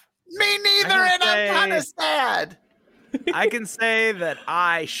of. Me neither, and I'm kind of sad. I can say that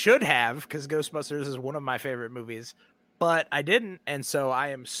I should have, because Ghostbusters is one of my favorite movies, but I didn't. And so I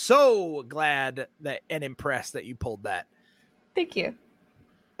am so glad that and impressed that you pulled that. Thank you.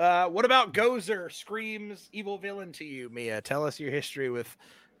 What about Gozer screams evil villain to you, Mia? Tell us your history with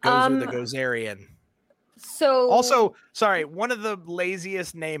Gozer the Gozerian. So also, sorry, one of the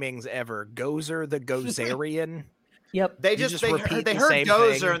laziest namings ever, Gozer the Gozerian. Yep. They You they heard same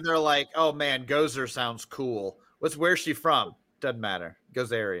Gozer thing. and they're like, oh man, Gozer sounds cool. Where's she from? Doesn't matter.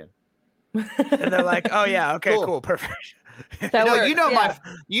 Gozerian. And they're like, oh yeah, okay, cool, perfect. That works,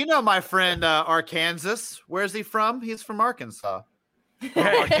 you know my friend Arkansas. Where's he from? He's from Arkansas.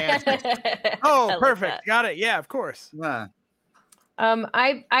 Oh, perfect. Got it. Yeah, of course. Yeah.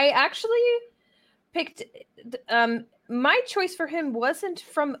 I actually picked my choice for him wasn't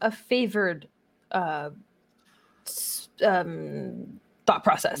from a favored thought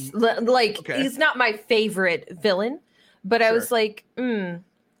process. He's not my favorite villain, but I was like,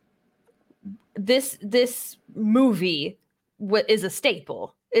 this movie is a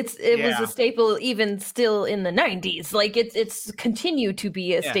staple. It was a staple even still in the 90s. Like it's continued to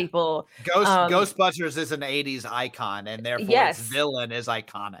be a staple. Ghostbusters is an 80s icon, and therefore its villain is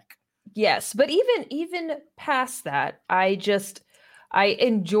iconic. Yes, but even past that, I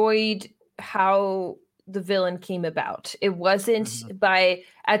enjoyed how the villain came about. It wasn't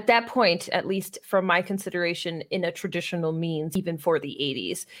at that point, at least from my consideration, in a traditional means, even for the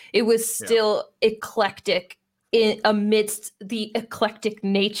 80s. It was still eclectic amidst the eclectic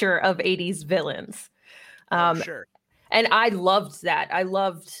nature of 80s villains. Sure. And I loved that. I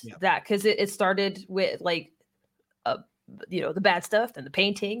loved that because it started with the bad stuff and the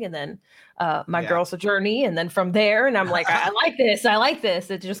painting and then my girl's journey. And then from there, and I'm like, I like this. I like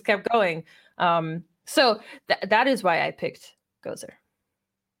this. It just kept going. So that is why I picked Gozer.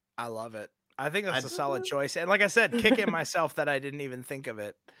 I love it. I think that's a solid choice. And like I said, kicking myself that I didn't even think of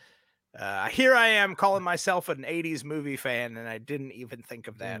it. Here I am calling myself an 80s movie fan, and I didn't even think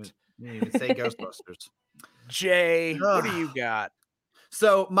of that. You didn't even say Ghostbusters. Jay, what do you got?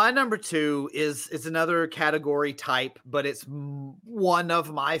 So my number 2 is another category type, but it's one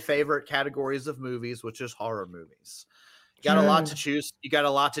of my favorite categories of movies, which is horror movies. You got a lot to choose. You got a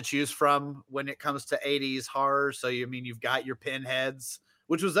lot to choose from when it comes to 80s horror. So you've got your Pinheads,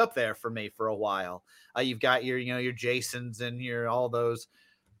 which was up there for me for a while. You've got your Jasons and all those.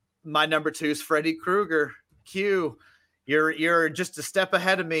 My number 2 is Freddy Krueger. Q, you're just a step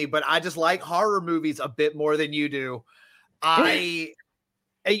ahead of me, but I just like horror movies a bit more than you do. I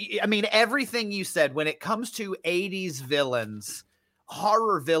mean, everything you said when it comes to 80s villains,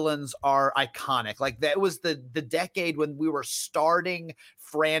 horror villains are iconic. Like that was the decade when we were starting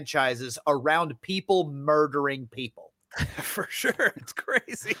franchises around people murdering people. For sure. It's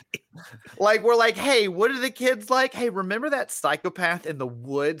crazy. Like we're like, hey, what are the kids like? Hey, remember that psychopath in the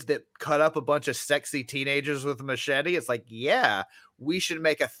woods that cut up a bunch of sexy teenagers with a machete? It's like, yeah, we should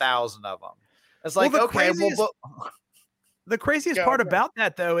make 1,000 of them. It's like, the craziest part about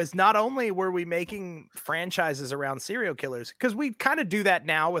that, though, is not only were we making franchises around serial killers, because we kind of do that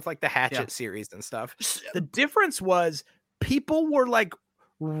now with like the Hatchet series and stuff. The difference was people were like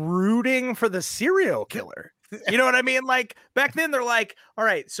rooting for the serial killer. You know what I mean? Like back then they're like, all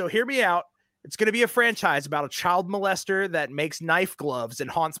right, so hear me out. It's going to be a franchise about a child molester that makes knife gloves and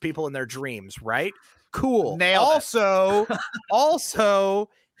haunts people in their dreams, right? Cool. Also,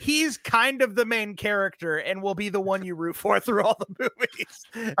 he's kind of the main character and will be the one you root for through all the movies.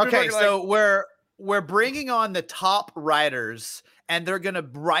 Okay, so we're bringing on the top writers and they're going to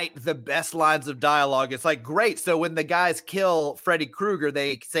write the best lines of dialogue. It's like, great. So when the guys kill Freddy Krueger,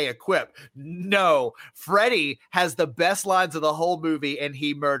 they say a quip. No, Freddy has the best lines of the whole movie and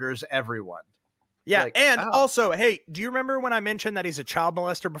he murders everyone. Yeah. Also, hey, do you remember when I mentioned that he's a child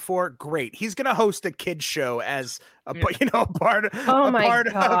molester before? Great. He's going to host a kid's show as a part of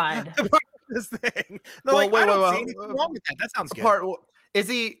this thing. No, I don't see anything wrong with that. That sounds good.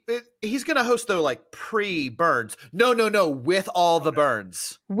 He's going to host though, like pre-burns. No, with all the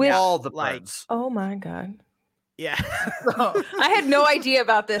burns. With all the burns. Oh my God. Yeah. I had no idea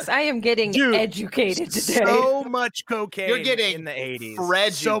about this. I am getting educated today. So much cocaine. You're getting in the 80s.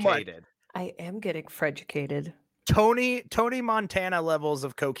 Freducated. So much. I am getting freducated. Tony Montana levels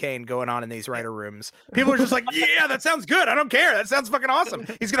of cocaine going on in these writer rooms. People are just like, yeah, that sounds good. I don't care. That sounds fucking awesome.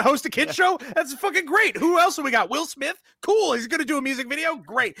 He's going to host a kid show. That's fucking great. Who else do we got? Will Smith? Cool. He's going to do a music video.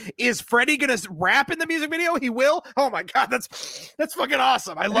 Great. Is Freddie going to rap in the music video? He will. Oh my God. That's fucking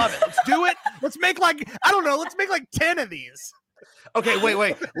awesome. I love it. Let's do it. Let's make like 10 of these. Okay,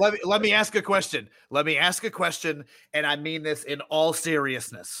 wait. Let me ask a question. And I mean this in all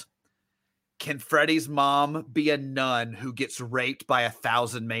seriousness. Can Freddy's mom be a nun who gets raped by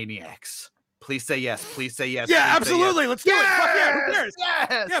 1,000 maniacs? Please say yes. Please say yes. Yeah, Please say absolutely. yes. Let's do it. Fuck yeah. Who cares?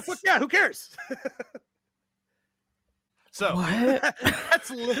 Yes. Yeah, fuck yeah. Who cares? So What?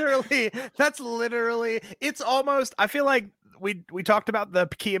 that's literally it's almost, I feel like we talked about the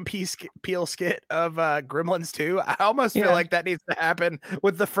Key and Peele skit of Gremlins 2. I almost feel like that needs to happen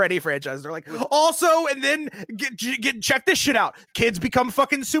with the Freddy franchise. They're like, also, and then check this shit out. Kids become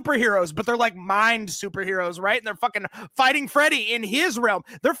fucking superheroes, but they're like mind superheroes, right? And they're fucking fighting Freddy in his realm.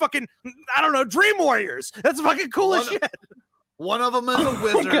 They're fucking, I don't know, Dream Warriors. That's fucking cool as shit. One of them is a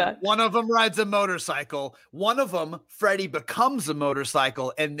wizard. One of them rides a motorcycle. One of them, Freddy becomes a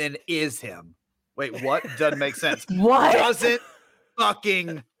motorcycle and then is him. Wait, what? Doesn't make sense. What? Doesn't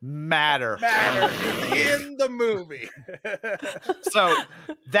fucking matter. In the movie. So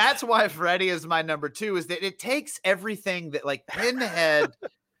that's why Freddy is my number 2, is that it takes everything that, like, Pinhead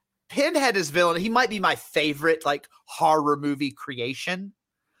is villain. He might be my favorite, like, horror movie creation.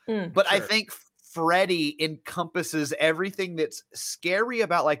 But sure. I think Freddy encompasses everything that's scary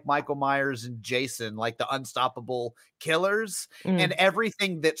about, like, Michael Myers and Jason, like the unstoppable killers, and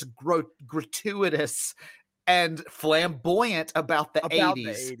everything that's gratuitous and flamboyant about the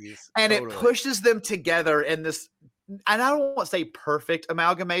 80s. And totally. It pushes them together in this, and I don't want to say perfect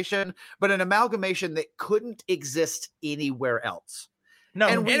amalgamation, but an amalgamation that couldn't exist anywhere else. No,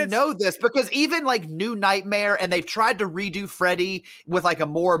 and we know this because even like New Nightmare, and they've tried to redo Freddy with like a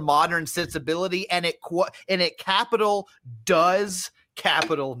more modern sensibility, and it capital does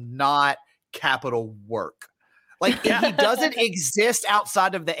capital not capital work. Like he doesn't exist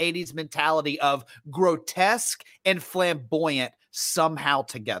outside of the 80s mentality of grotesque and flamboyant somehow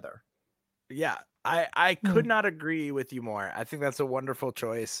together. Yeah, I could not agree with you more. I think that's a wonderful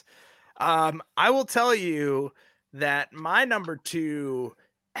choice. I will tell you that my number 2,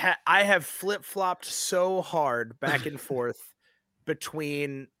 I have flip-flopped so hard back and forth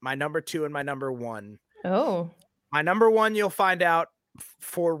between my number 2 and my number 1. Oh. My number 1, you'll find out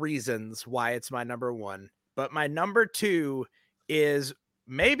for reasons why it's my number 1. But my number 2 is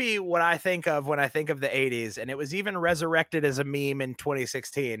maybe what I think of when I think of the 80s, and it was even resurrected as a meme in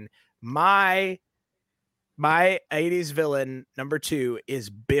 2016. My 80s villain number 2 is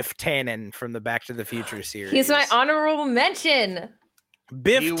Biff Tannen from the Back to the Future series. He's my honorable mention.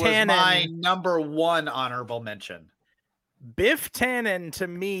 Biff Tannen was my number 1 honorable mention. Biff Tannen to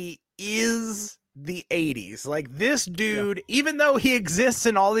me is the 80s. Like, this dude, even though he exists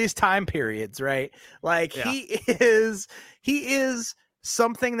in all these time periods, right? Like he is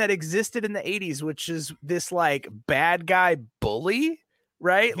something that existed in the 80s, which is this like bad guy bully.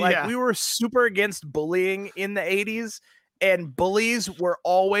 Right? Like we were super against bullying in the 80s, and bullies were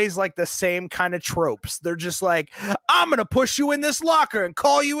always like the same kind of tropes. They're just like, I'm going to push you in this locker and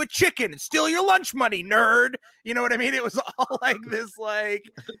call you a chicken and steal your lunch money, nerd. You know what I mean? It was all like this, like,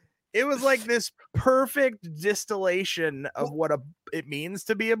 it was like this perfect distillation of what it means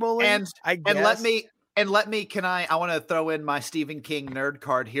to be a bully. And let me, I want to throw in my Stephen King nerd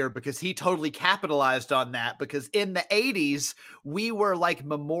card here, because he totally capitalized on that, because in the 80s, we were like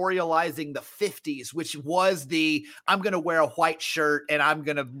memorializing the 50s, which was I'm going to wear a white shirt and I'm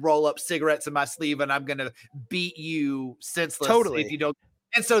going to roll up cigarettes in my sleeve and I'm going to beat you senseless if you don't.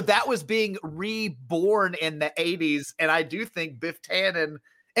 And so that was being reborn in the 80s. And I do think Biff Tannen,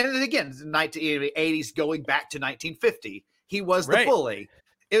 and again, 1980s going back to 1950, he was the bully.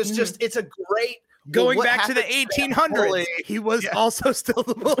 It was just, it's a great, going back to the 1800s, he was also still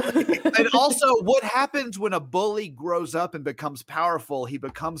the bully. And also, what happens when a bully grows up and becomes powerful? He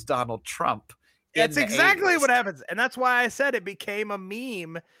becomes Donald Trump. That's exactly what happens. And that's why I said it became a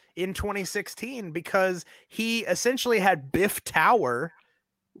meme in 2016, because he essentially had Biff Tower,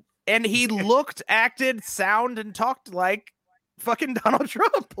 and he looked, acted, sound, and talked like fucking Donald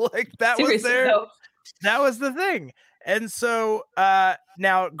Trump. Like that was that was the thing. And so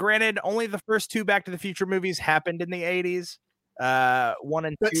now, granted, only the first 2 Back to the Future movies happened in the 80s, 1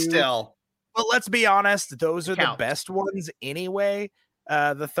 and 2. But still. But let's be honest, those are the best ones anyway.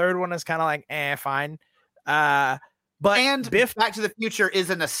 The third one is kind of like, fine. But Biff Back to the Future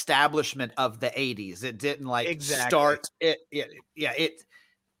is an establishment of the 80s. It didn't start it.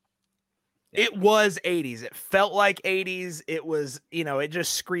 It was 80s. It felt like 80s. It was, it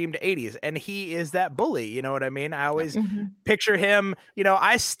just screamed 80s. And he is that bully. You know what I mean? I always picture him,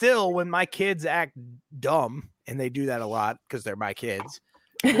 I still, when my kids act dumb, and they do that a lot because they're my kids,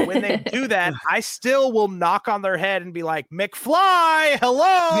 when they do that, I still will knock on their head and be like, McFly,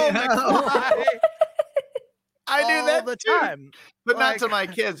 hello, McFly. I do that all the too. time. But not to my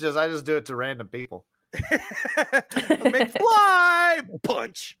kids, I just do it to random people. McFly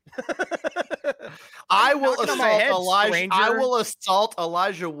punch. I will Knocking on my head, I will stranger. assault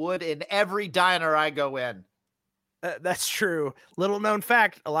Elijah Wood in every diner I go in. That's true. Little known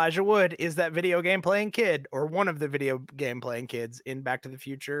fact, Elijah Wood is that video game playing kid, or one of the video game playing kids in Back to the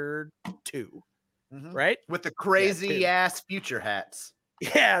Future 2. Right? With the crazy Yeah, ass future hats.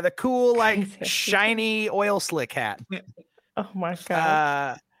 Yeah, the cool, like, shiny oil slick hat. Oh my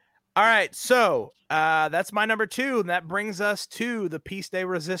god. All right, so that's my number 2, and that brings us to the piece de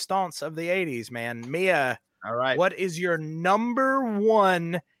resistance of the 80s, man. Mia, all right, what is your number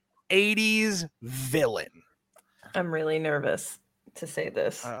 1 80s villain? I'm really nervous to say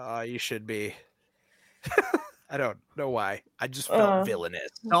this. You should be. I don't know why. I just felt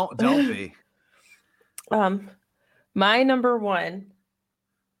villainous. Don't be. My number 1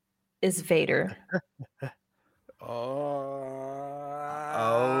 is Vader. I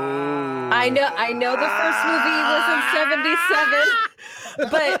know the first movie was in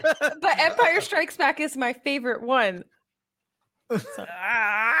 77, but Empire Strikes Back is my favorite one. So.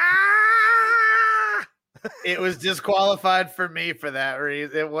 It was disqualified for me for that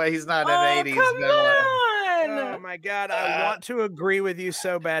reason. He's not an 80s come villain. on! Oh my god, I want to agree with you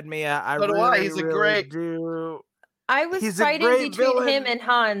so bad, Mia. I So do really, I. He's a really great- do. I was He's a fighting great between villain. him and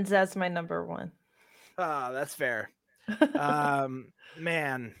Hans as my number 1. That's fair.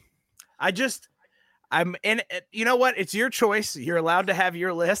 Man, I'm in it. You know what? It's your choice. You're allowed to have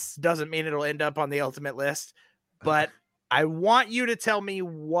your lists. Doesn't mean it'll end up on the ultimate list, but I want you to tell me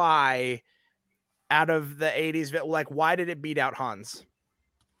why out of the 80s, like, why did it beat out Hans?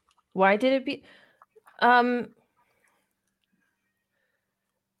 Why did it beat?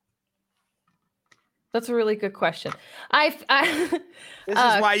 That's a really good question. This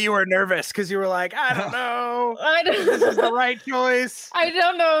is why you were nervous, because you were like, I don't know. This is the right choice. I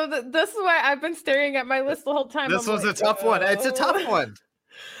don't know. This is why I've been staring at my list the whole time. This was a tough one. It's a tough one.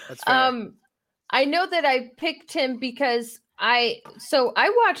 That's fair. I know that I picked him because I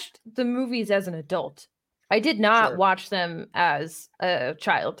watched the movies as an adult. I did not watch them as a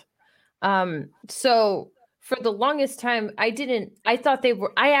child. So for the longest time, I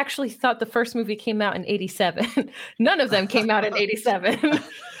actually thought the first movie came out in 87. None of them came out in 87.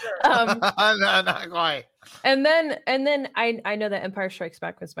 No, not quite. And then I know that Empire Strikes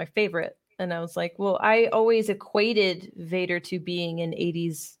Back was my favorite. And I was like, well, I always equated Vader to being an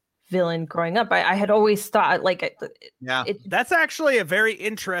 80s villain growing up. I had always thought that's actually a very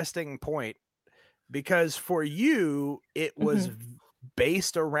interesting point, because for you, it was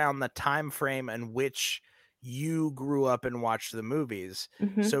based around the time frame in which you grew up and watched the movies.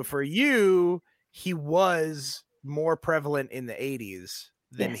 So for you, he was more prevalent in the 80s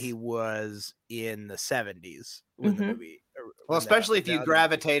than he was in the 70s when the movie. Well, especially if you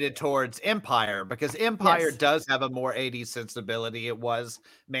gravitated towards Empire, because Empire does have a more 80s sensibility. It was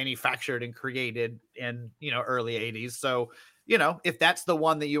manufactured and created in, early 80s. So, if that's the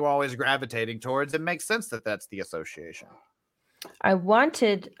one that you were always gravitating towards, it makes sense that that's the association. I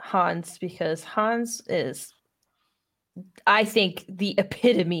wanted Hans because Hans is, I think, the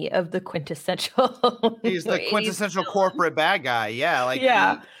epitome of the quintessential. He's the quintessential corporate bad guy.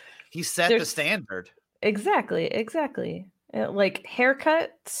 Yeah. He set the standard. Exactly. Like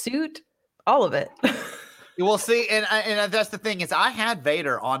haircut, suit, all of it. We'll see. And that's the thing is I had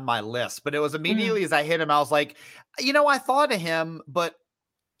Vader on my list, but it was immediately as I hit him, I was like, I thought of him, but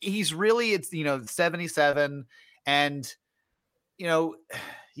he's really, 77. And,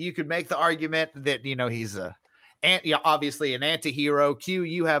 you could make the argument that, he's obviously an anti-hero. Q,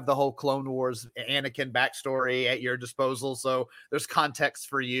 you have the whole Clone Wars Anakin backstory at your disposal, so there's context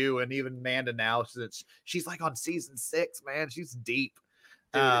for you. And even Amanda now, since she's like on season 6, man, she's deep.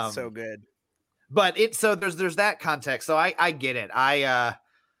 Dude, it's so good. But there's that context, so I get it.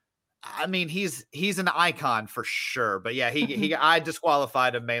 I mean he's an icon for sure. But yeah, he I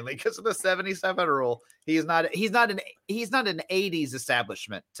disqualified him mainly because of the 77 rule. He's not an 80s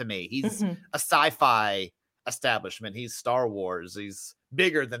establishment to me. He's a sci-fi establishment. He's Star Wars. He's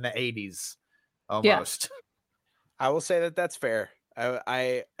bigger than the 80s almost. I will say that that's fair.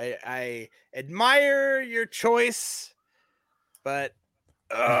 I admire your choice, but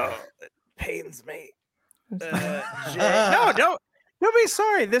it pains me. No, don't be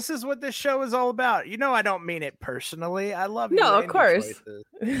sorry. This is what this show is all about. I don't mean it personally. I love you. No, of course.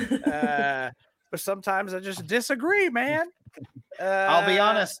 But sometimes I just disagree, man. I'll be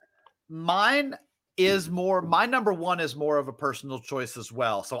honest. My number 1 is more of a personal choice as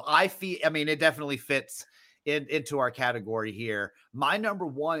well. So it definitely fits into our category here. My number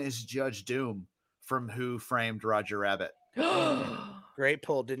 1 is Judge Doom from Who Framed Roger Rabbit. Great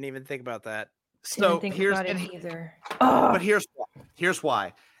pull. Didn't even think about that. So think here's about it and either. but here's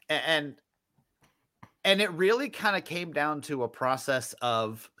why. And it really kind of came down to a process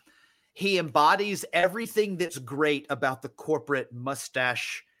of he embodies everything that's great about the corporate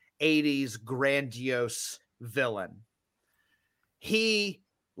mustache 80s grandiose villain. He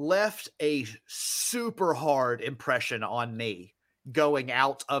left a super hard impression on me going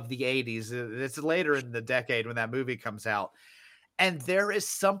out of the 80s. It's later in the decade when that movie comes out. And there is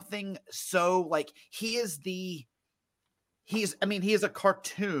something so like he is a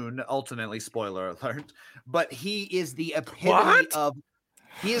cartoon, ultimately, spoiler alert, but he is the epitome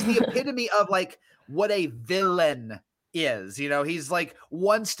of like what a villain is. You know, he's like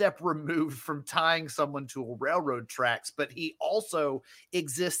one step removed from tying someone to a railroad tracks, but he also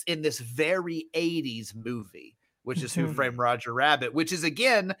exists in this very 80s movie, which is Who Framed Roger Rabbit, which is,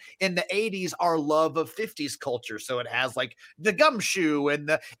 again, in the 80s, our love of 50s culture. So it has like the gumshoe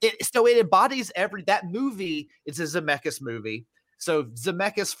and so it embodies that movie. It's a Zemeckis movie. So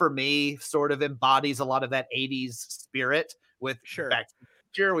Zemeckis, for me, sort of embodies a lot of that 80s spirit with Back to the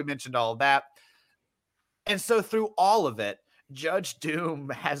Future. We mentioned all of that. And so through all of it, Judge Doom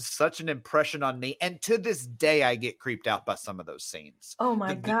has such an impression on me. And to this day, I get creeped out by some of those scenes. Oh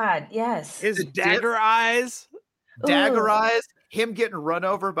my God, yes. His dagger eyes. Dagger eyes, him getting run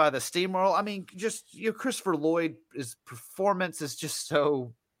over by the steamroller. I mean, just Christopher Lloyd's performance is just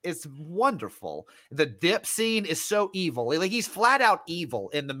so, it's wonderful. The dip scene is so evil. Like, he's flat out evil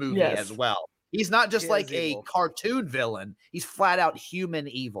in the movie as well. He's not just like a cartoon villain. He's flat out human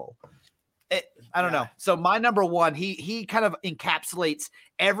evil. I don't know. So my number one, he kind of encapsulates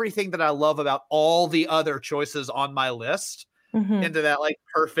everything that I love about all the other choices on my list into that like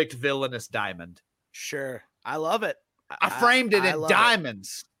perfect villainous diamond. Sure. I love it. I framed it in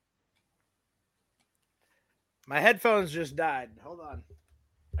diamonds. My headphones just died. Hold on.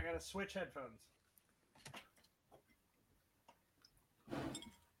 I gotta switch headphones.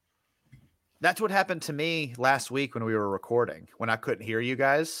 That's what happened to me last week when we were recording, when I couldn't hear you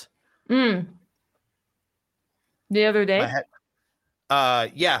guys. The other day?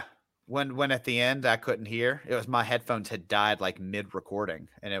 Yeah. When at the end I couldn't hear. It was my headphones had died like mid-recording,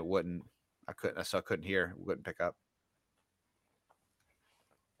 and it wouldn't. I couldn't hear. It wouldn't pick up.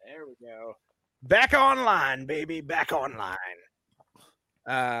 There we go. Back online, baby. Back online.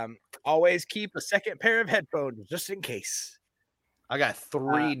 Always keep a second pair of headphones just in case. I got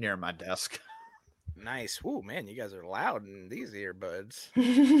 3 near my desk. Nice. Ooh, man, you guys are loud in these earbuds.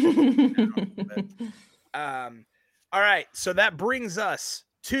 All right, so that brings us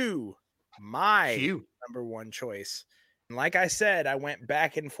to my number one choice. And like I said, I went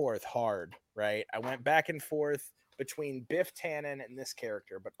back and forth hard, right? I went back and forth between Biff Tannen and this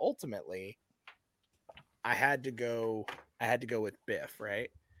character, but ultimately I had to go with Biff, right?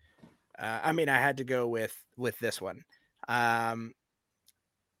 I had to go with this one.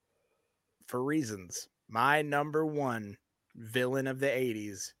 For reasons. My number one villain of the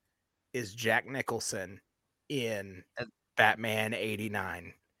 80s is Jack Nicholson in Batman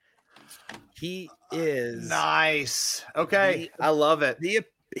 89. He is nice. Okay. I love it.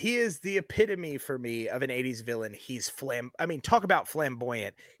 He is the epitome for me of an 80s villain. He's talk about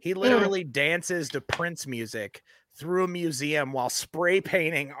flamboyant. He literally dances to Prince music through a museum while spray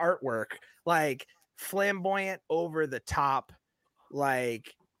painting artwork, like flamboyant, over the top,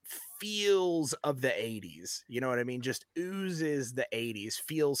 like feels of the 80s. You know what I mean? Just oozes the 80s.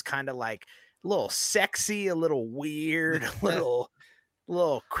 Feels kind of like a little sexy, a little weird, a little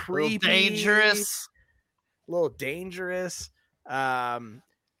creepy, a little dangerous.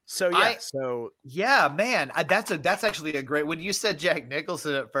 So man, that's actually a great. When you said Jack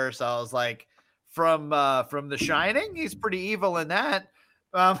Nicholson at first, I was like, from The Shining, he's pretty evil in that.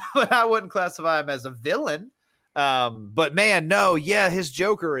 But I wouldn't classify him as a villain. But man, no, his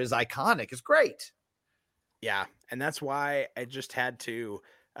Joker is iconic. It's great. Yeah, and that's why I just had to.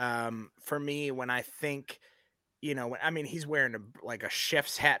 For me, when I think, he's wearing a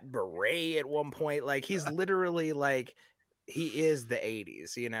chef's hat beret at one point. Like, he's literally like, he is the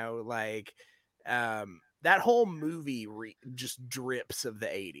 80s, that whole movie just drips of the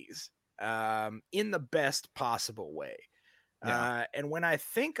 80s, in the best possible way. Yeah. And when I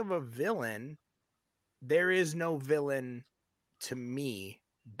think of a villain, there is no villain to me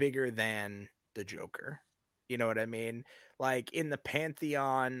bigger than the Joker. You know what I mean? Like, in the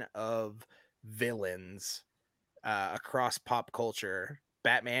pantheon of villains across pop culture,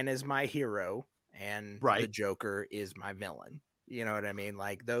 Batman is my hero and the Joker is my villain. You know what I mean?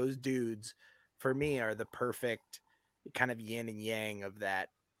 Like, those dudes for me are the perfect kind of yin and yang of that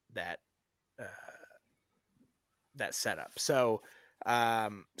setup. So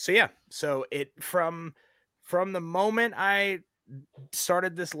So it from the moment I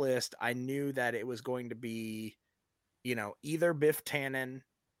started this list, I knew that it was going to be, either Biff Tannen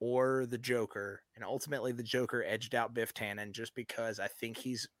or the Joker, and ultimately the Joker edged out Biff Tannen just because I think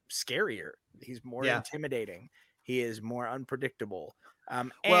he's scarier. He's more intimidating. He is more unpredictable.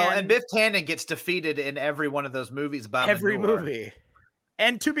 And Biff Tannen gets defeated in every one of those movies by every movie.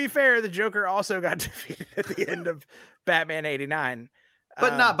 And to be fair, the Joker also got defeated at the end of Batman 89.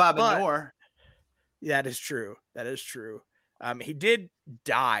 But not Bob Manor. That is true. He did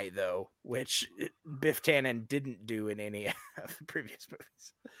die, though, which Biff Tannen didn't do in any of the previous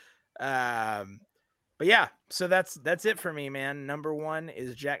movies. But yeah, so that's it for me, man. Number 1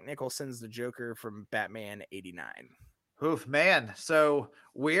 is Jack Nicholson's The Joker from Batman 89. Oof, man. So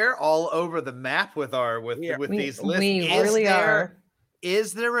we're all over the map with these lists. We really are.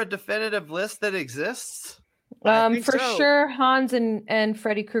 Is there a definitive list that exists? For sure, Hans and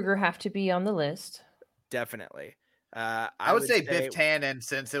Freddy Krueger have to be on the list. Definitely. I would say Biff Tannen,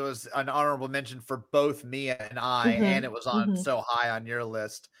 since it was an honorable mention for both me and I, and it was on so high on your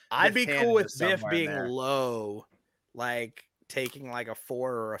list. I'd be cool with Biff being low, like taking like a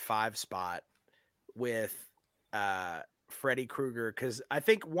 4 or a 5 spot with Freddy Krueger, because I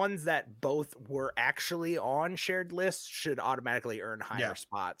think ones that both were actually on shared lists should automatically earn higher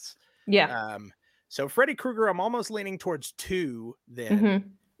spots. Yeah. So Freddy Krueger, I'm almost leaning towards 2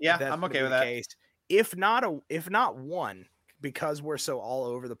 then. Yeah, I'm okay with that. Case. If not 1, because we're so all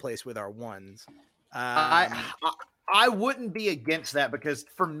over the place with our ones. I wouldn't be against that, because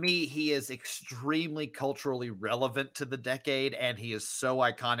for me, he is extremely culturally relevant to the decade, and he is so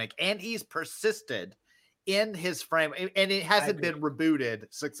iconic, and he's persisted in his frame, and it hasn't been rebooted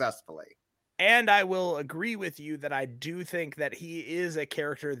successfully. And I will agree with you that I do think that he is a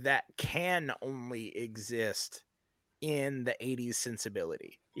character that can only exist in the 80s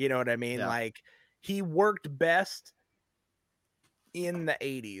sensibility. You know what I mean? Yeah. Like, he worked best in the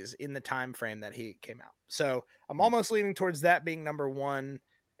 80s, in the time frame that he came out. So I'm almost leaning towards that being number 1,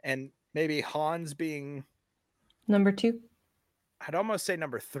 and maybe Hans being number 2. I'd almost say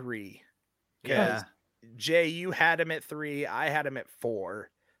number 3. Yeah. Jay, you had him at 3. I had him at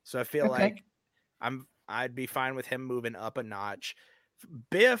 4. So I feel like I'd be fine with him moving up a notch.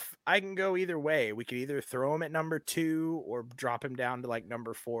 Biff, I can go either way. We could either throw him at number 2 or drop him down to like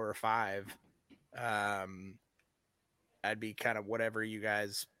number 4 or 5. I'd be kind of whatever you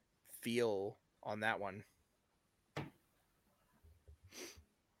guys feel on that one.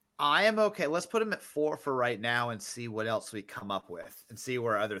 I am okay. Let's put him at 4 for right now and see what else we come up with and see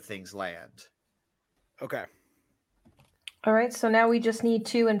where other things land. Okay. All right. So now we just need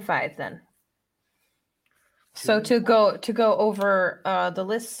 2 and 5 then. So to go over the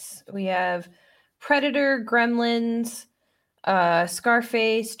lists, we have Predator, Gremlins,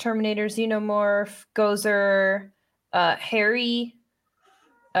 Scarface, Terminator, Xenomorph, Gozer, Harry,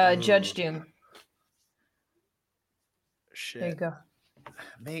 Judge Doom. Shit. There you go.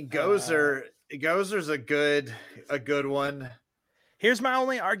 I mean, Gozer's a good one. Here's my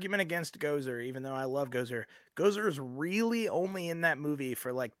only argument against Gozer, even though I love Gozer. Gozer is really only in that movie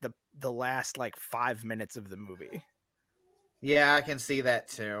for like the last like 5 minutes of the movie. Yeah, I can see that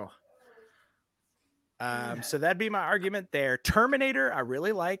too. So that'd be my argument there. Terminator, I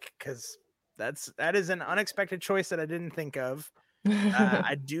really like, because that is an unexpected choice that I didn't think of.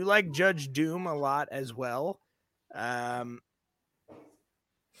 I do like Judge Doom a lot as well.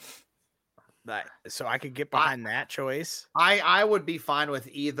 So I could get behind that choice. I would be fine with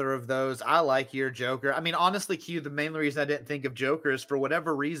either of those. I like your Joker. I mean, honestly, Q, the main reason I didn't think of Joker is for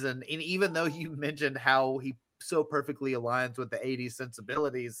whatever reason, and even though you mentioned how he so perfectly aligns with the 80s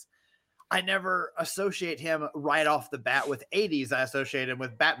sensibilities, I never associate him right off the bat with 80s. I associate him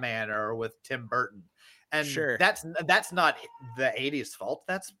with Batman or with Tim Burton. And sure, that's not the 80s fault.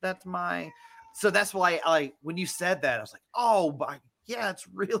 That's so that's why when you said that, I was like, oh my, yeah, it's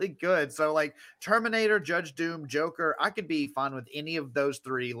really good. So like Terminator, Judge Doom, Joker, I could be fine with any of those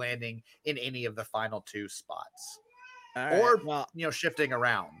 3 landing in any of the final 2 spots. Or shifting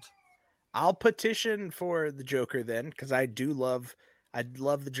around. I'll petition for the Joker then, because I love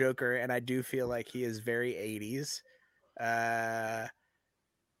the Joker, and I do feel like he is very 80s.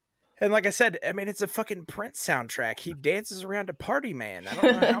 And like I said, I mean, it's a fucking Prince soundtrack. He dances around a party man. I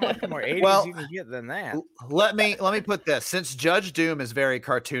don't know how much more 80s you can get than that. Let me put this. Since Judge Doom is very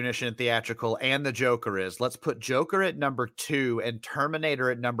cartoonish and theatrical, and the Joker is, let's put Joker at number 2 and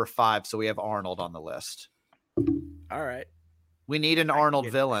Terminator at number 5, so we have Arnold on the list. All right. We need an Arnold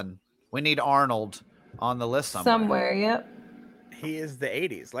villain. We need Arnold on the list somewhere. Yep. He is the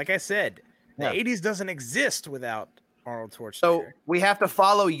 80s. Like I said, the 80s doesn't exist without Arnold Schwarzenegger. So we have to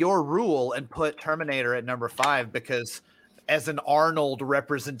follow your rule and put Terminator at number 5 because as an Arnold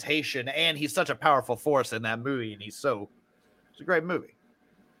representation, and he's such a powerful force in that movie, and it's a great movie.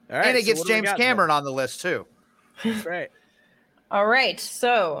 All right, and it gets James Cameron on the list too. That's right. All right,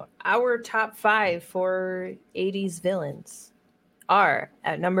 so our top 5 for 80s villains are,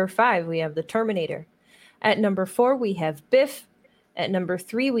 at number 5, we have the Terminator. At number 4, we have Biff. At number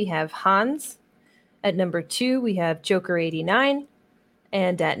 3, we have Hans. At number 2, we have Joker 89.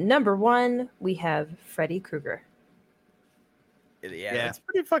 And at number 1, we have Freddy Krueger. Yeah.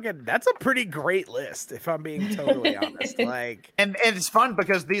 That's a pretty great list, if I'm being totally honest. Like, and it's fun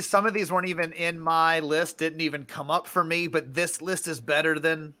because some of these weren't even in my list, didn't even come up for me, but this list is better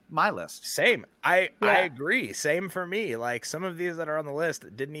than my list. Same. I agree. Same for me. Like, some of these that are on the list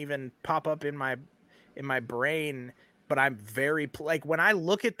didn't even pop up in my brain, but I'm very like, when I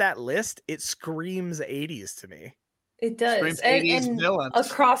look at that list, it screams 80s to me. It does. Screams 80s and villains.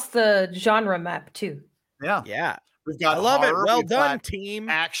 Across the genre map too. Yeah. We've got I love horror, it. Well we've done, got team.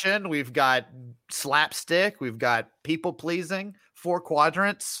 Action. We've got slapstick. We've got people pleasing. 4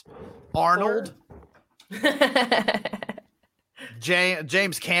 quadrants. Arnold.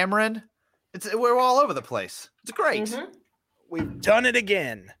 James Cameron. We're all over the place. It's great. Mm-hmm. We've done it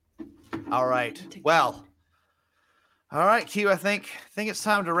again. All right. Well. All right, Q. I think it's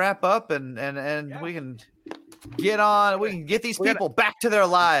time to wrap up, and we can get on. We can get these people back to their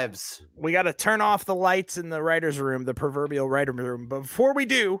lives. We got to turn off the lights in the writer's room, the proverbial writer's room. But before we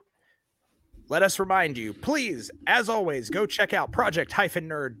do, let us remind you, please, as always, go check out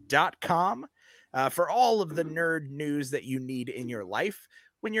project-nerd.com for all of the nerd news that you need in your life.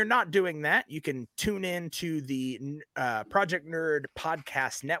 When you're not doing that, you can tune in to the Project Nerd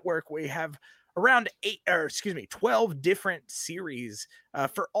Podcast Network. We have around 12 different series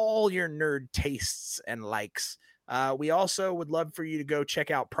for all your nerd tastes and likes. We also would love for you to go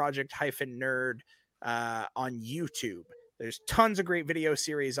check out Project-Nerd on YouTube. There's tons of great video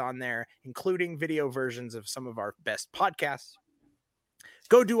series on there, including video versions of some of our best podcasts.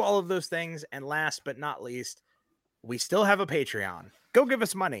 Go do all of those things. And last but not least, we still have a Patreon. Go give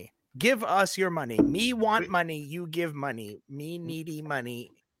us money. Give us your money. Me want money. You give money. Me needy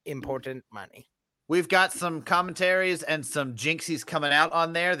money. Important money. We've got some commentaries and some jinxies coming out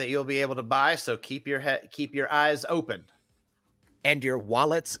on there that you'll be able to buy. So keep your eyes open, and your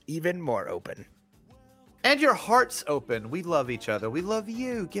wallets even more open, and your hearts open. We love each other. We love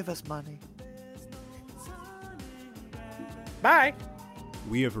you. Give us money. Bye.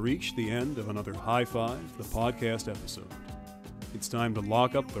 We have reached the end of another High Five, the podcast episode. It's time to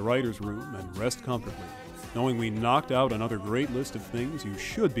lock up the writer's room and rest comfortably, knowing we knocked out another great list of things you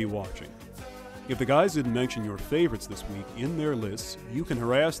should be watching. If the guys didn't mention your favorites this week in their lists, you can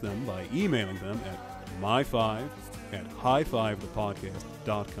harass them by emailing them at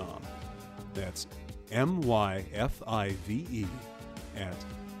myfive@highfivethepodcast.com. That's MYFIVE at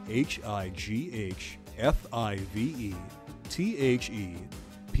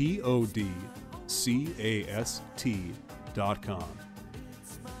HIGHFIVETHEPODCAST.com.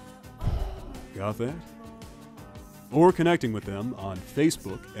 Got that? Or connecting with them on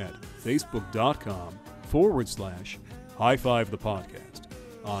Facebook at facebook.com/High Five the Podcast,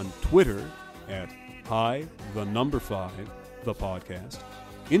 on Twitter at High5 the Podcast,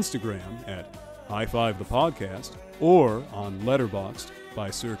 Instagram at High Five the Podcast, or on Letterboxd by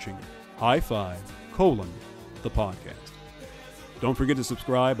searching High Five: the Podcast. Don't forget to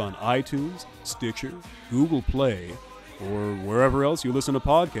subscribe on iTunes, Stitcher, Google Play, or wherever else you listen to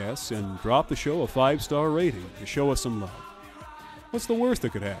podcasts, and drop the show a 5-star rating to show us some love. What's the worst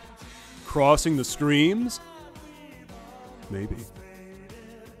that could happen? Crossing the streams? Maybe.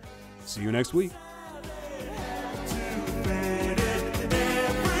 See you next week.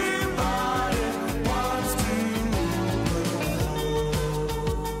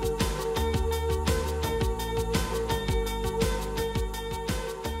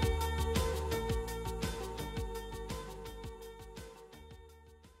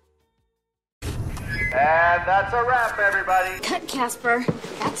 And that's a wrap, everybody. Cut, Casper.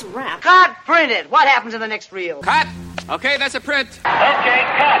 That's a wrap. Cut! Print it! What happens in the next reel? Cut! Okay, that's a print. Okay, cut.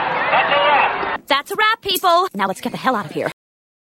 That's a wrap. That's a wrap, people. Now let's get the hell out of here.